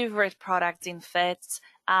favorite products in PHYT.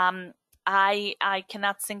 I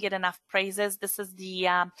cannot sing it enough praises. This is the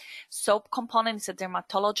soap component. It's a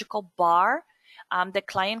dermatological bar. the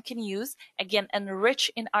client can use. Again,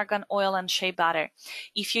 enrich in argan oil and shea butter.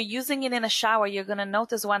 If you're using it in a shower, you're going to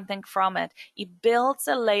notice one thing from it. It builds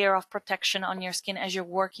a layer of protection on your skin as you're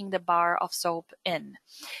working the bar of soap in.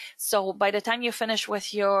 So by the time you finish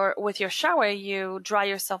with your shower, you dry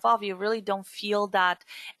yourself off, you really don't feel that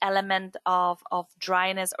element of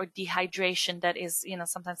dryness or dehydration that is,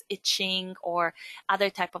 sometimes itching or other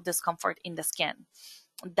type of discomfort in the skin.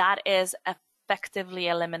 That is effectively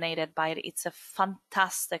eliminated by it. It's a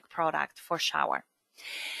fantastic product for shower.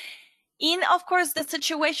 In, of course, the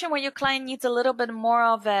situation where your client needs a little bit more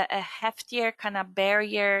of a heftier kind of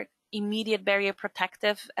barrier, immediate barrier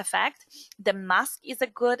protective effect, the mask is a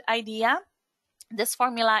good idea. This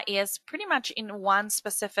formula is pretty much in one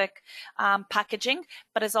specific packaging,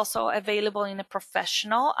 but is also available in a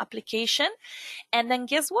professional application. And then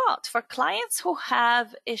guess what? For clients who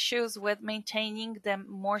have issues with maintaining the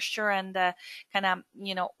moisture and the kind of,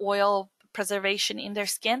 oil preservation in their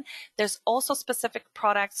skin, there's also specific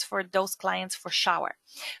products for those clients for shower.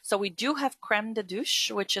 So we do have crème de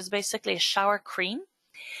douche, which is basically a shower cream.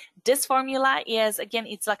 This formula is, again,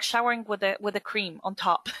 it's like showering with a cream on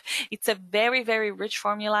top. It's a very, very rich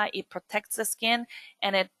formula. It protects the skin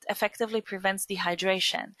and it effectively prevents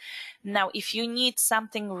dehydration. Now, if you need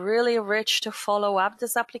something really rich to follow up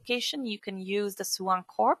this application, you can use the Swan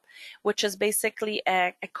Corp, which is basically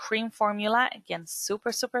a cream formula. Again,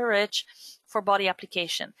 super, super rich for body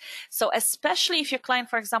application. So especially if your client,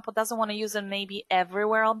 for example, doesn't want to use it maybe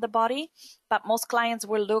everywhere on the body, but most clients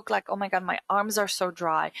will look like, oh my God, my arms are so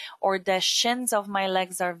dry, or the shins of my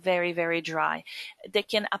legs are very, very dry. They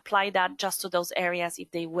can apply that just to those areas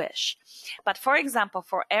if they wish. But for example,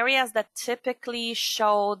 for areas that typically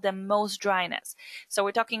show the most dryness, so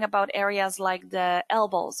we're talking about areas like the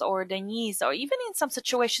elbows or the knees, or even in some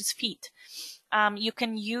situations, feet. You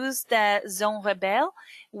can use the Zone Rebelle,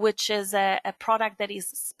 which is a product that is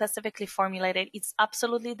specifically formulated. It's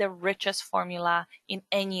absolutely the richest formula in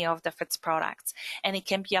any of the PHYT products, and it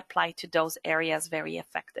can be applied to those areas very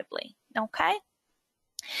effectively. Okay?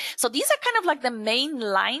 So these are kind of like the main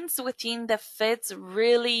lines within the PHYT,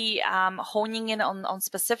 really honing in on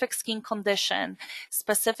specific skin condition,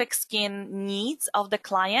 specific skin needs of the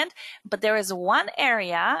client. But there is one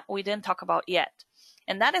area we didn't talk about yet,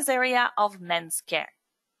 and that is area of men's care.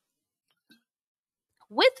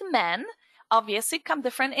 With men, obviously come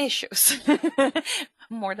different issues,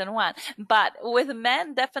 more than one. But with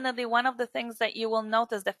men, definitely one of the things that you will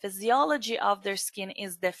notice, the physiology of their skin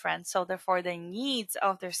is different. So therefore, the needs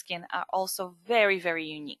of their skin are also very, very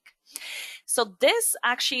unique. So this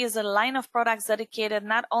actually is a line of products dedicated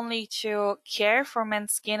not only to care for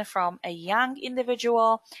men's skin from a young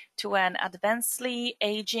individual to an advancedly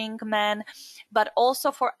aging man, but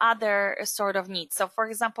also for other sort of needs. So for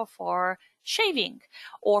example, for shaving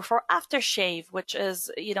or for aftershave, which is,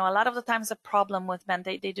 a lot of the times a problem with men.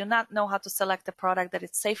 They do not know how to select a product that is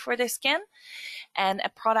safe for their skin and a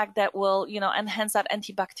product that will, enhance that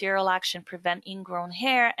antibacterial action, prevent ingrown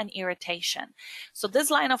hair and irritation. So this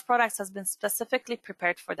line of products has been specifically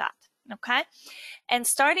prepared for that. Okay. And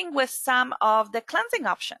starting with some of the cleansing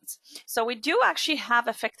options. So we do actually have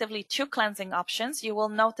effectively two cleansing options. You will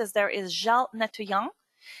notice there is gel nettoyant,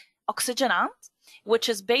 oxygenant, which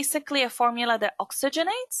is basically a formula that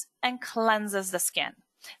oxygenates and cleanses the skin.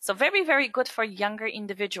 So very, very good for younger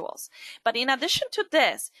individuals. But in addition to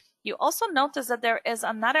this, you also notice that there is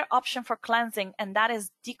another option for cleansing, and that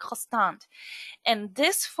is decrustant. And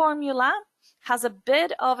this formula has a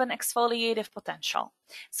bit of an exfoliative potential.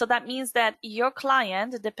 So that means that your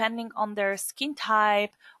client, depending on their skin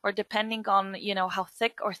type or depending on, how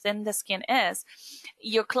thick or thin the skin is,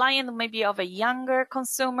 your client may be of a younger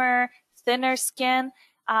consumer, thinner skin,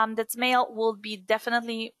 that's male, will be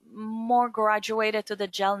definitely more graduated to the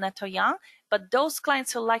gel nettoyant. But those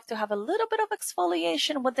clients who like to have a little bit of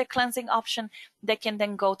exfoliation with their cleansing option, they can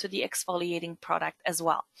then go to the exfoliating product as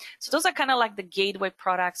well. So those are kind of like the gateway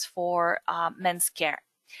products for men's care.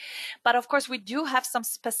 But of course, we do have some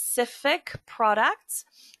specific products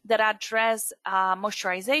that address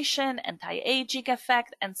moisturization, anti-aging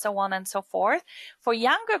effect, and so on and so forth for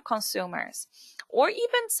younger consumers, or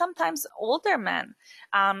even sometimes older men.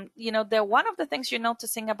 One of the things you're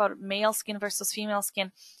noticing about male skin versus female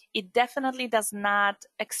skin, it definitely does not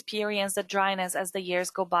experience the dryness as the years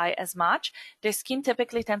go by as much. Their skin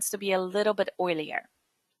typically tends to be a little bit oilier.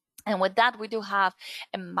 And with that, we do have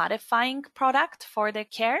a mattifying product for the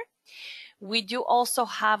care. We do also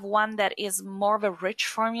have one that is more of a rich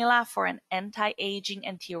formula for an anti-aging,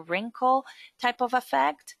 anti-wrinkle type of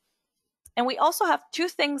effect. And we also have two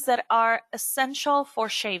things that are essential for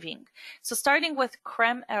shaving. So starting with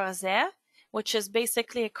crème aerosée, which is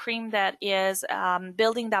basically a cream that is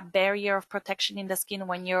building that barrier of protection in the skin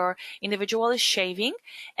when your individual is shaving,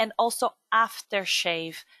 and also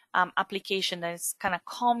aftershave application that is kind of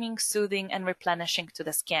calming, soothing, and replenishing to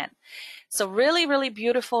the skin. So really, really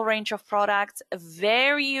beautiful range of products,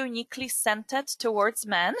 very uniquely scented towards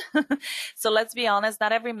men. So let's be honest,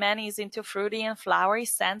 not every man is into fruity and flowery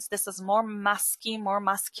scents. This is more musky, more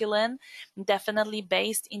masculine, definitely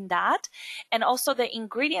based in that. And also the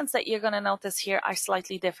ingredients that you're going to notice here are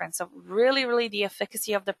slightly different. So really, really the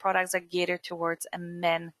efficacy of the products are geared towards a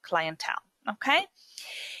men clientele. Okay.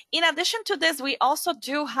 In addition to this, we also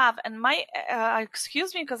do have, and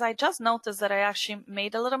excuse me, because I just noticed that I actually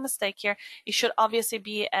made a little mistake here. It should obviously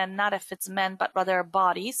be not if it's men, but rather a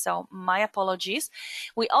body. So my apologies.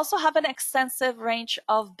 We also have an extensive range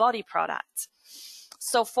of body products.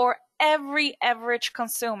 So for every average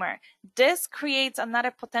consumer, this creates another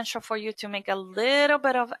potential for you to make a little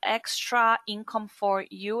bit of extra income for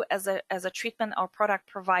you as a treatment or product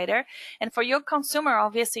provider. And for your consumer,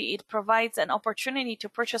 obviously, it provides an opportunity to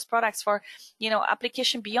purchase products for,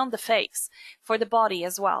 application beyond the face, for the body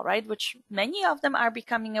as well, right? Which many of them are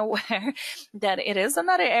becoming aware that it is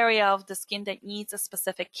another area of the skin that needs a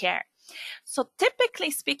specific care. So typically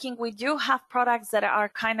speaking, we do have products that are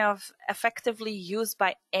kind of effectively used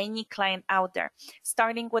by any client out there,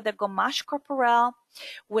 starting with the Gommage Corporelle,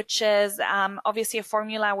 which is obviously a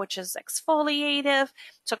formula which is exfoliative.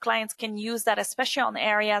 So clients can use that, especially on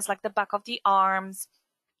areas like the back of the arms,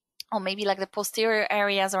 or maybe like the posterior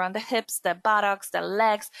areas around the hips, the buttocks, the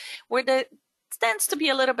legs, where the tends to be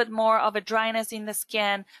a little bit more of a dryness in the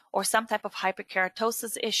skin or some type of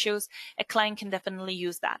hyperkeratosis issues. A client can definitely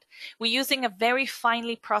use that. We're using a very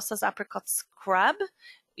finely processed apricot scrub.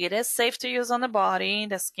 It is safe to use on the body.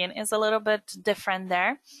 The skin is a little bit different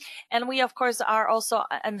there. And we, of course, are also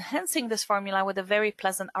enhancing this formula with a very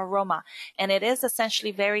pleasant aroma. And it is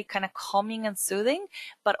essentially very kind of calming and soothing,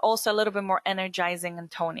 but also a little bit more energizing and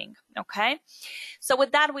toning. Okay. So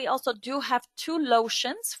with that, we also do have 2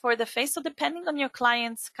 lotions for the face. So depending on your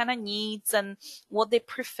client's kind of needs and what they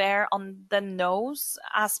prefer on the nose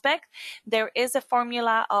aspect, there is a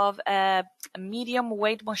formula of a medium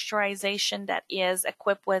weight moisturization that is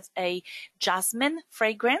equipped with a jasmine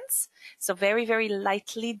fragrance. So very, very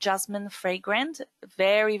lightly jasmine fragrant,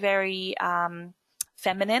 very, very,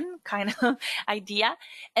 feminine kind of idea.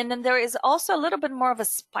 And then there is also a little bit more of a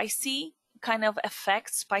spicy kind of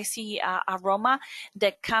effect, spicy aroma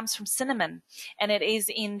that comes from cinnamon, and it is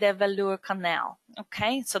in the velour canal.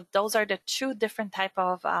 Okay, so those are the 2 different type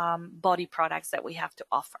of body products that we have to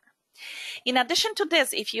offer. In addition to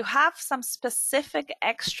this, if you have some specific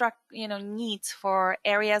extra, needs for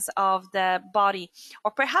areas of the body, or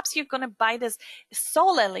perhaps you're going to buy this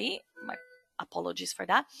solely, apologies for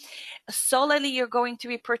that. Solely, you're going to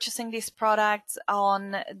be purchasing these products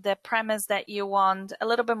on the premise that you want a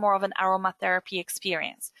little bit more of an aromatherapy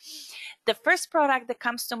experience. The first product that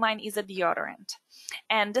comes to mind is a deodorant.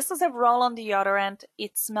 And this is a roll-on deodorant.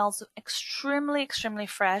 It smells extremely, extremely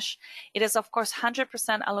fresh. It is, of course,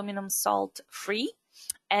 100% aluminum salt free.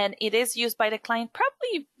 And it is used by the client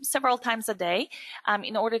probably several times a day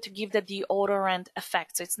in order to give the deodorant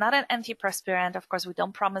effect. So it's not an antiperspirant. Of course, we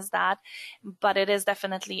don't promise that, but it is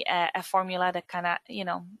definitely a formula that kind of,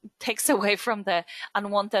 takes away from the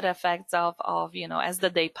unwanted effects of, as the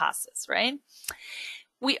day passes, right?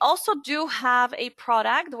 We also do have a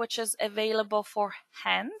product which is available for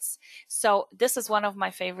hands. So this is one of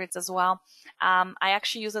my favorites as well. I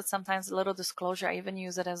actually use it sometimes, a little disclosure. I even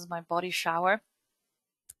use it as my body shower.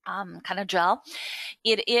 Kind of gel.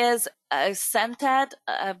 It is scented,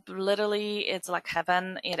 literally it's like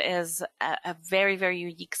heaven. It is a very, very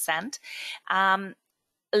unique scent.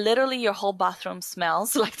 Literally your whole bathroom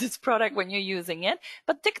smells like this product when you're using it.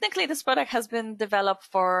 But technically this product has been developed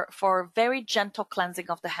for very gentle cleansing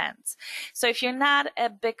of the hands. So if you're not a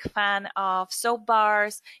big fan of soap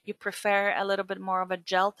bars, you prefer a little bit more of a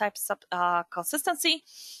gel type consistency,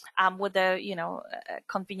 with a, a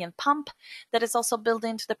convenient pump that is also built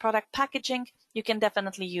into the product packaging, you can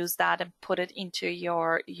definitely use that and put it into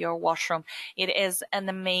your washroom. It is an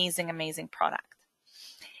amazing, amazing product.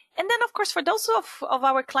 And then, of course, for those of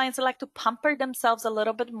our clients that like to pamper themselves a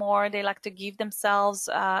little bit more, they like to give themselves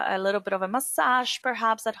a little bit of a massage,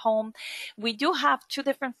 perhaps at home. We do have 2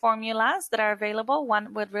 different formulas that are available,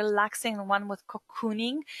 one with relaxing and one with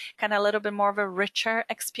cocooning, kind of a little bit more of a richer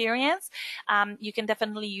experience. You can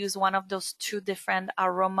definitely use one of those 2 different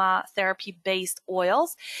aromatherapy-based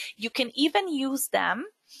oils. You can even use them.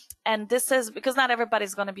 And this is because not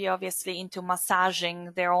everybody's going to be obviously into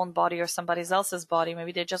massaging their own body or somebody else's body.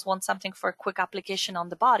 Maybe they just want something for a quick application on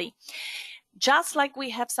the body. Just like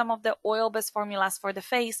we have some of the oil-based formulas for the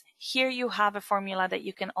face, here you have a formula that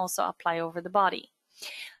you can also apply over the body.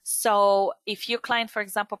 So if your client, for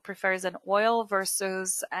example, prefers an oil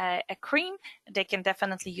versus a cream, they can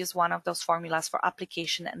definitely use one of those formulas for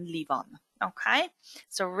application and leave-on. Okay,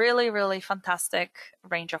 so really, really fantastic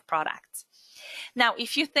range of products. Now,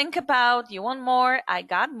 if you think about, you want more, I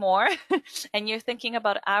got more, and you're thinking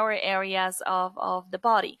about our areas of the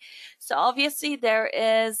body. So obviously there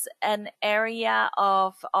is an area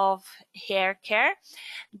of hair care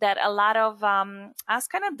that a lot of us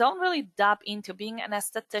kind of don't really dive into. Being an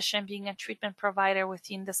esthetician, being a treatment provider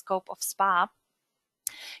within the scope of spa,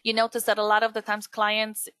 you notice that a lot of the times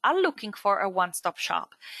clients are looking for a one-stop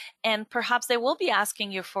shop, and perhaps they will be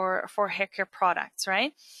asking you for hair care products,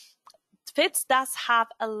 right? PHYT does have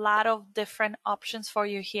a lot of different options for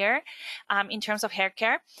you here in terms of hair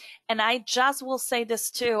care. And I just will say this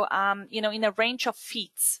too, in a range of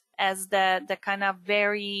feet as the kind of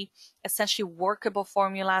very essentially workable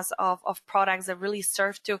formulas of products that really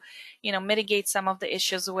serve to, mitigate some of the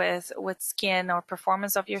issues with skin or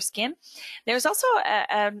performance of your skin. There's also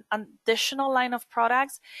an additional line of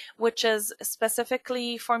products which is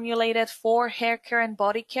specifically formulated for hair care and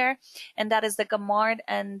body care, and that is the Gamard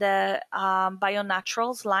and the Bio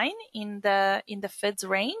Naturals line in the PHYT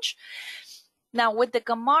range. Now, with the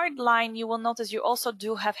Gamard line, you will notice you also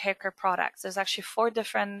do have hair care products. There's actually 4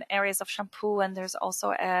 different areas of shampoo, and there's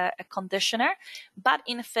also a conditioner. But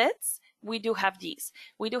in PHYT, we do have these.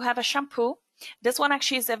 We do have a shampoo. This one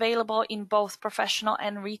actually is available in both professional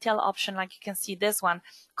and retail option. Like you can see this one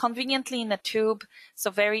conveniently in a tube. So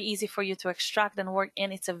very easy for you to extract and work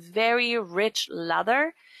in. It's a very rich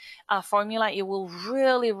lather formula. It will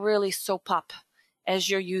really, really soap up as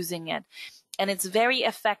you're using it. And it's very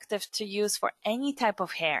effective to use for any type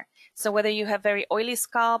of hair. So whether you have very oily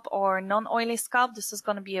scalp or non-oily scalp, this is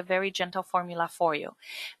going to be a very gentle formula for you.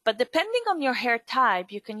 But depending on your hair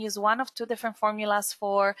type, you can use one of 2 different formulas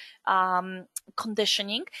for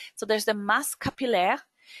conditioning. So there's the Masse Capillaire,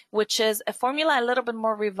 which is a formula a little bit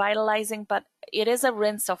more revitalizing, but it is a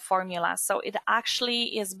rinse of formula. So it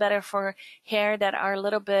actually is better for hair that are a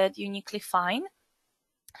little bit uniquely fine.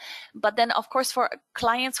 But then, of course, for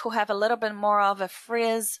clients who have a little bit more of a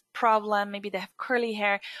frizz problem, maybe they have curly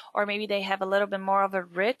hair, or maybe they have a little bit more of a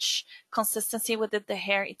rich consistency with the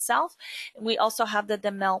hair itself, we also have the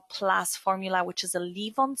Demel Plus formula, which is a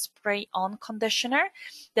leave-on spray-on conditioner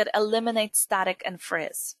that eliminates static and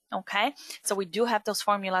frizz. Okay, so we do have those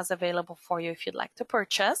formulas available for you if you'd like to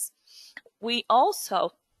purchase. We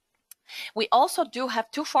also do have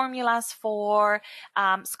 2 formulas for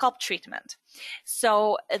scalp treatment.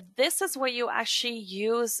 So this is where you actually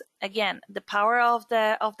use, again, the power of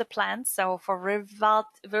the plant. So for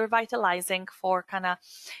revitalizing, for kind of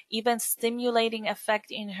even stimulating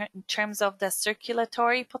effect in terms of the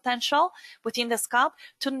circulatory potential within the scalp,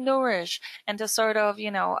 to nourish and to sort of,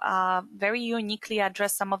 very uniquely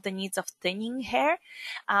address some of the needs of thinning hair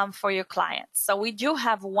for your clients. So we do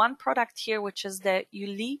have one product here, which is the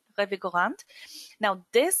Uli Revigorant. Now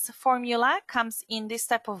this formula comes in this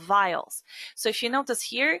type of vials. So if you notice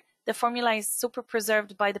here, the formula is super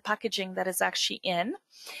preserved by the packaging that is actually in.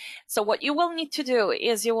 So what you will need to do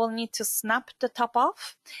is you will need to snap the top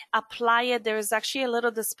off, apply it. There is actually a little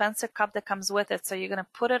dispenser cup that comes with it. So you're going to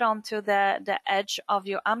put it onto the edge of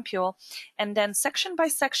your ampule, and then section by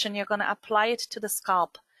section, you're going to apply it to the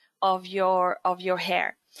scalp of your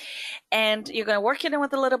hair. And you're going to work it in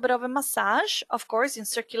with a little bit of a massage, of course, in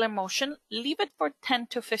circular motion. Leave it for 10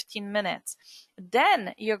 to 15 minutes.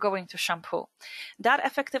 Then you're going to shampoo. That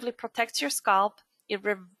effectively protects your scalp. It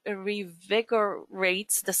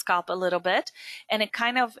revigorates the scalp a little bit, and it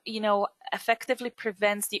kind of, effectively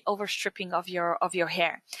prevents the overstripping of your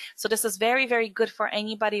hair. So this is very, very good for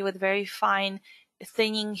anybody with very fine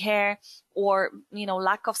thinning hair or,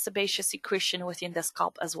 lack of sebaceous secretion within the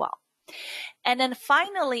scalp as well. And then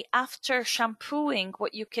finally, after shampooing,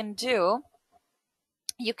 what you can do,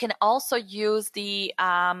 you can also use the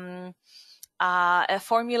a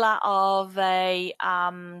formula of a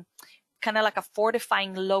kind of like a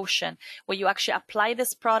fortifying lotion, where you actually apply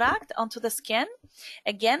this product onto the skin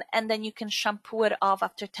again, and then you can shampoo it off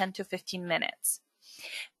after 10 to 15 minutes.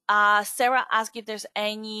 Sarah asked if there's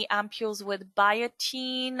any ampules with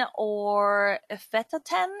biotin or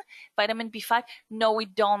phytaten, vitamin B5. No, we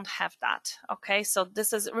don't have that. Okay, so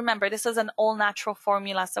remember, this is an all natural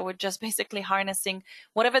formula. So we're just basically harnessing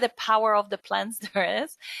whatever the power of the plants there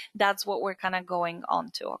is. That's what we're kind of going on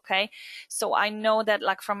to. Okay, so I know that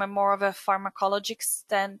like from a more of a pharmacologic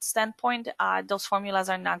standpoint, those formulas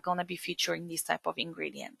are not going to be featuring these type of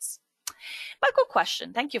ingredients. But good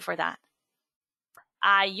question. Thank you for that.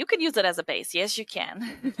 You can use it as a base. Yes, you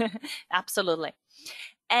can. Absolutely.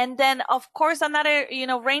 And then, of course, another,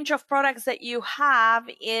 range of products that you have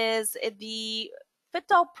is the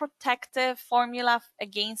phytoprotective formula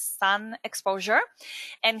against sun exposure.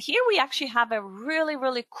 And here we actually have a really,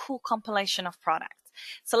 really cool compilation of products.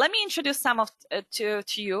 So let me introduce some of to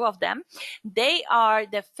you of them. They are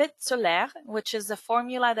the PHYT Solaire, which is a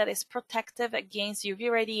formula that is protective against UV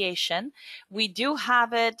radiation. We do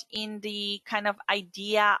have it in the kind of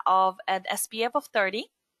idea of an SPF of 30.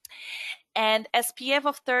 And SPF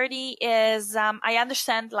of 30 is, I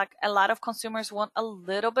understand like a lot of consumers want a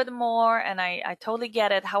little bit more, and I totally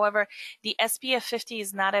get it. However, the SPF 50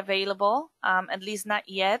 is not available, at least not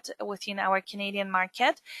yet within our Canadian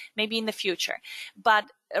market, maybe in the future. But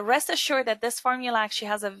rest assured that this formula actually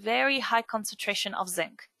has a very high concentration of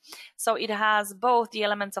zinc. So it has both the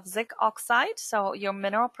elements of zinc oxide, so your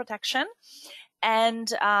mineral protection, and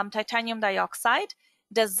titanium dioxide.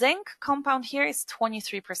 The zinc compound here is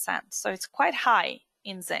 23%, so it's quite high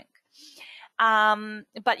in zinc.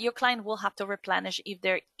 But your client will have to replenish if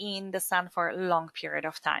they're in the sun for a long period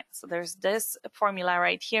of time. So there's this formula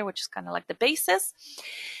right here, which is kind of like the basis.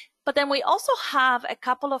 But then we also have a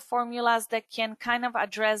couple of formulas that can kind of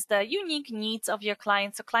address the unique needs of your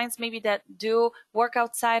clients. So clients maybe that do work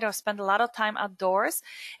outside or spend a lot of time outdoors.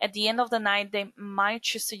 At the end of the night, they might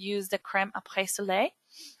choose to use the crème après soleil.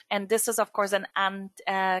 And this is, of course, an kind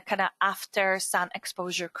of after sun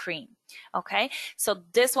exposure cream. Okay. So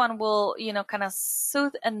this one will, kind of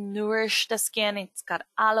soothe and nourish the skin. It's got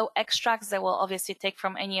aloe extracts that will obviously take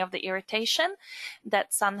from any of the irritation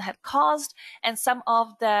that sun had caused, and some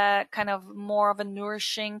of the kind of more of a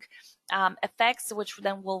nourishing effects, which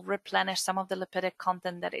then will replenish some of the lipidic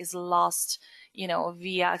content that is lost,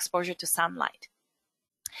 via exposure to sunlight.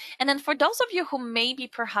 And then for those of you who maybe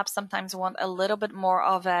perhaps sometimes want a little bit more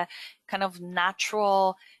of a kind of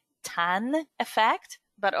natural tan effect,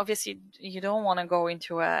 but obviously you don't want to go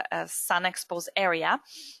into a sun exposed area,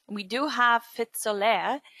 we do have PHYT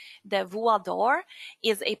Solaire. The Voix d'Or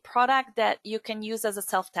is a product that you can use as a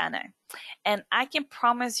self tanner. And I can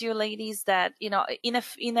promise you, ladies, that, in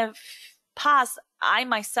a past, I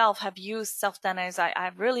myself have used self tanners.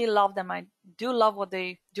 I really love them. I do love what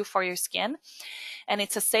they do for your skin. And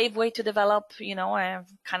it's a safe way to develop, a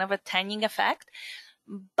kind of a tanning effect.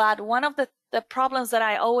 But one of the problems that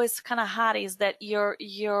I always kind of had is that you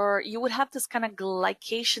would have this kind of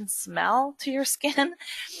glycation smell to your skin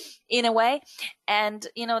in a way. And,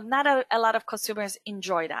 not a lot of consumers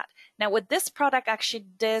enjoy that. Now with this product, actually,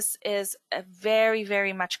 this is a very,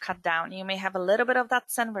 very much cut down. You may have a little bit of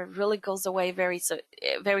that scent, but it really goes away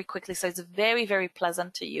very quickly. So it's very, very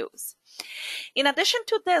pleasant to use. In addition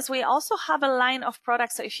to this, we also have a line of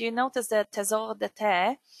products. So if you notice the Trésor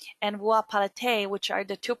d'été and Voix Paletée, which are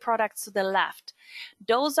the two products to the left,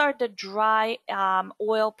 those are the dry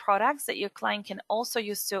oil products that your client can also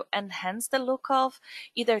use to enhance the look of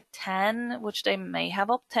either tan, which they may have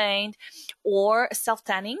obtained, or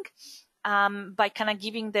self-tanning. By kind of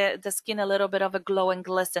giving the skin a little bit of a glow and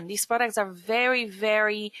glisten. These products are very,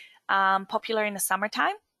 very popular in the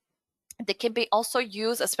summertime. They can be also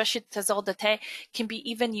used, especially Trésor d'été, can be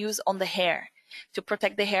even used on the hair to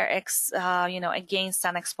protect the hair against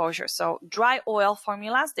sun exposure. So dry oil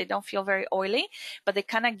formulas, they don't feel very oily, but they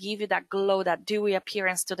kind of give you that glow, that dewy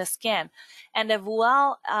appearance to the skin. And the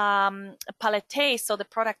Voix Paletée, so the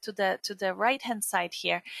product to the right hand side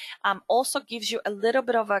here, also gives you a little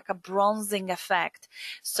bit of like a bronzing effect.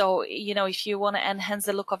 So, if you want to enhance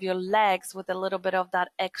the look of your legs with a little bit of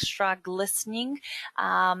that extra glistening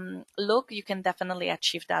look, you can definitely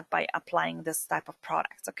achieve that by applying this type of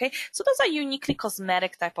products. Okay. So those are uniquely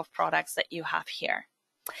cosmetic type of products that you have here.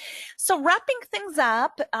 So wrapping things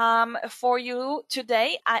up for you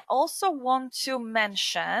today, I also want to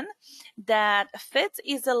mention that PHYT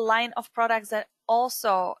is a line of products that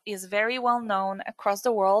also is very well known across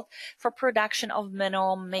the world for production of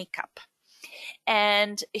mineral makeup.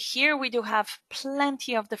 And here we do have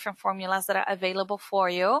plenty of different formulas that are available for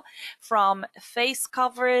you, from face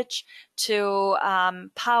coverage to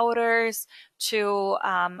powders to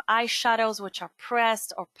eyeshadows, which are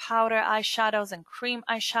pressed or powder eyeshadows and cream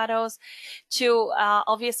eyeshadows, to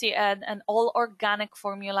obviously an all organic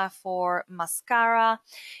formula for mascara.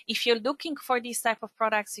 If you're looking for these type of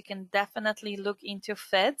products, you can definitely look into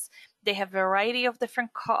PHYT. They have a variety of different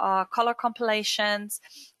color compilations.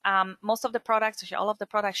 Most of the products, actually all of the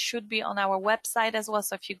products, should be on our website as well.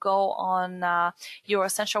 So if you go on your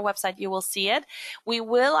Essential website, you will see it. We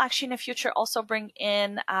will actually in the future also bring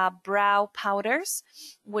in brow powders,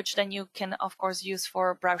 which then you can, of course, use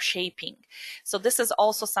for brow shaping. So this is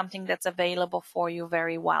also something that's available for you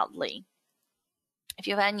very widely. If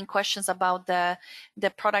you have any questions about the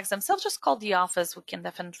products themselves, just call the office. We can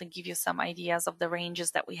definitely give you some ideas of the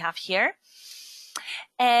ranges that we have here.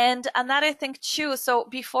 And another thing too, so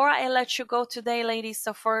before I let you go today, ladies,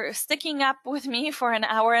 so for sticking up with me for an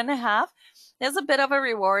hour and a half, there's a bit of a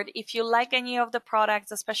reward. If you like any of the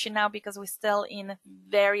products, especially now because we're still in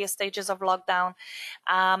various stages of lockdown,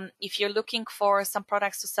 if you're looking for some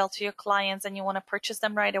products to sell to your clients and you want to purchase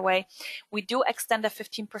them right away, we do extend a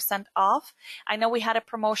 15% off. I know we had a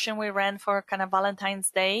promotion we ran for kind of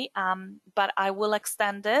Valentine's Day, but I will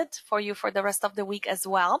extend it for you for the rest of the week as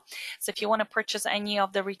well. So if you want to purchase any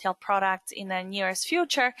of the retail products in the nearest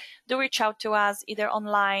future, do reach out to us either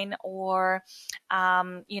online or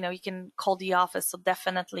you can call the office. So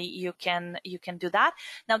definitely you can do that.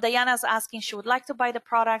 Now Diana's asking, she would like to buy the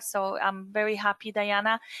product. So I'm very happy,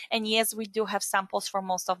 Diana. And yes, we do have samples for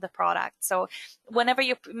most of the products. So whenever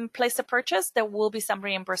you place a purchase, there will be some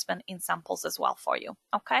reimbursement in samples as well for you.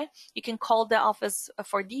 Okay. You can call the office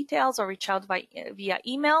for details or reach out via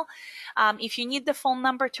email. If you need the phone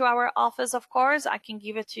number to our office, of course, I can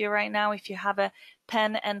give it to you right now if you have a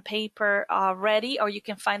pen and paper ready, or you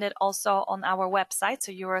can find it also on our website,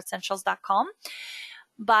 so euroessentials.com.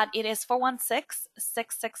 But it is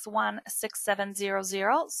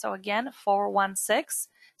 416-661-6700. So again,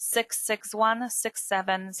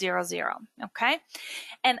 416-661-6700. Okay.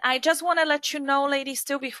 And I just want to let you know, ladies,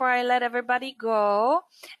 too, before I let everybody go,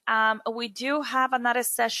 we do have another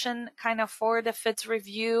session kind of for the PHYT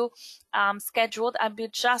review scheduled. I'll be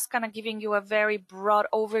just kind of giving you a very broad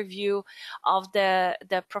overview of the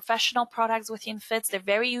professional products within PHYT. They're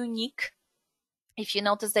very unique. If you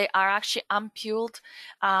notice, they are actually ampule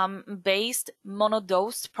based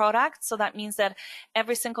monodose products. So that means that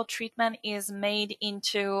every single treatment is made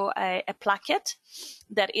into a plaquette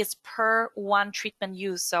that is per one treatment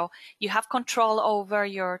use. So you have control over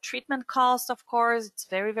your treatment cost, of course. It's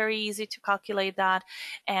very, very easy to calculate that,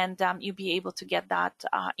 and you'll be able to get that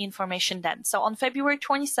information then. So on February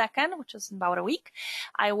 22nd, which is in about a week,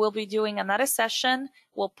 I will be doing another session.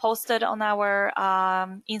 We'll post it on our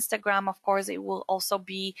Instagram. Of course, it will also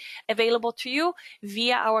be available to you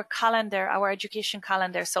via our calendar, our education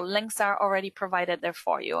calendar. So links are already provided there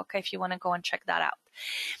for you, okay, if you want to go and check that out.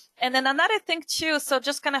 And then another thing too, so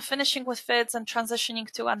just kind of finishing with PHYTs and transitioning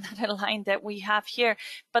to another line that we have here,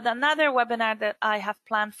 but another webinar that I have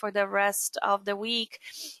planned for the rest of the week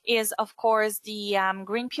is, of course, the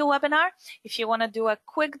green peel webinar. If you want to do a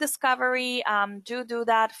quick discovery, do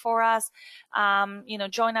that for us.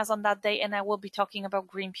 Join us on that day, and I will be talking about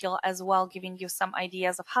green peel as well, giving you some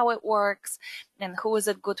ideas of how it works and who is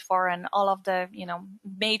it good for, and all of the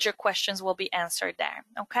major questions will be answered there.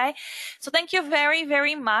 Okay, so thank you very,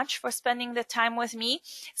 very much for spending the time with me.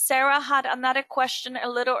 Sarah had another question a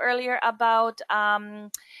little earlier about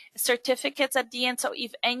certificates at the end. So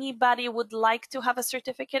if anybody would like to have a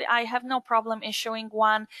certificate, I have no problem issuing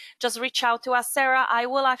one. Just reach out to us. Sarah, I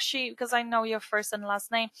will actually, because I know your first and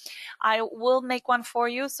last name, I will make one for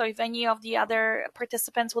you. So if any of the other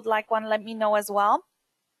participants would like one, let me know as well.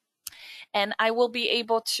 And I will be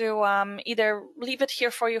able to either leave it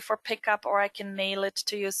here for you for pickup, or I can mail it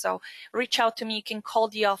to you. So reach out to me. You can call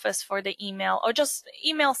the office for the email, or just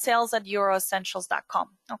email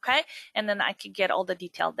sales@euroessentials.com. Okay. And then I can get all the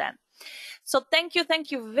detail then. So thank you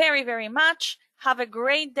very, very much. Have a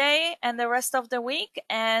great day and the rest of the week.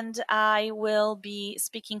 And I will be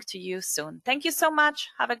speaking to you soon. Thank you so much.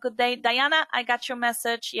 Have a good day. Diana, I got your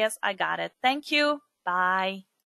message. Yes, I got it. Thank you. Bye.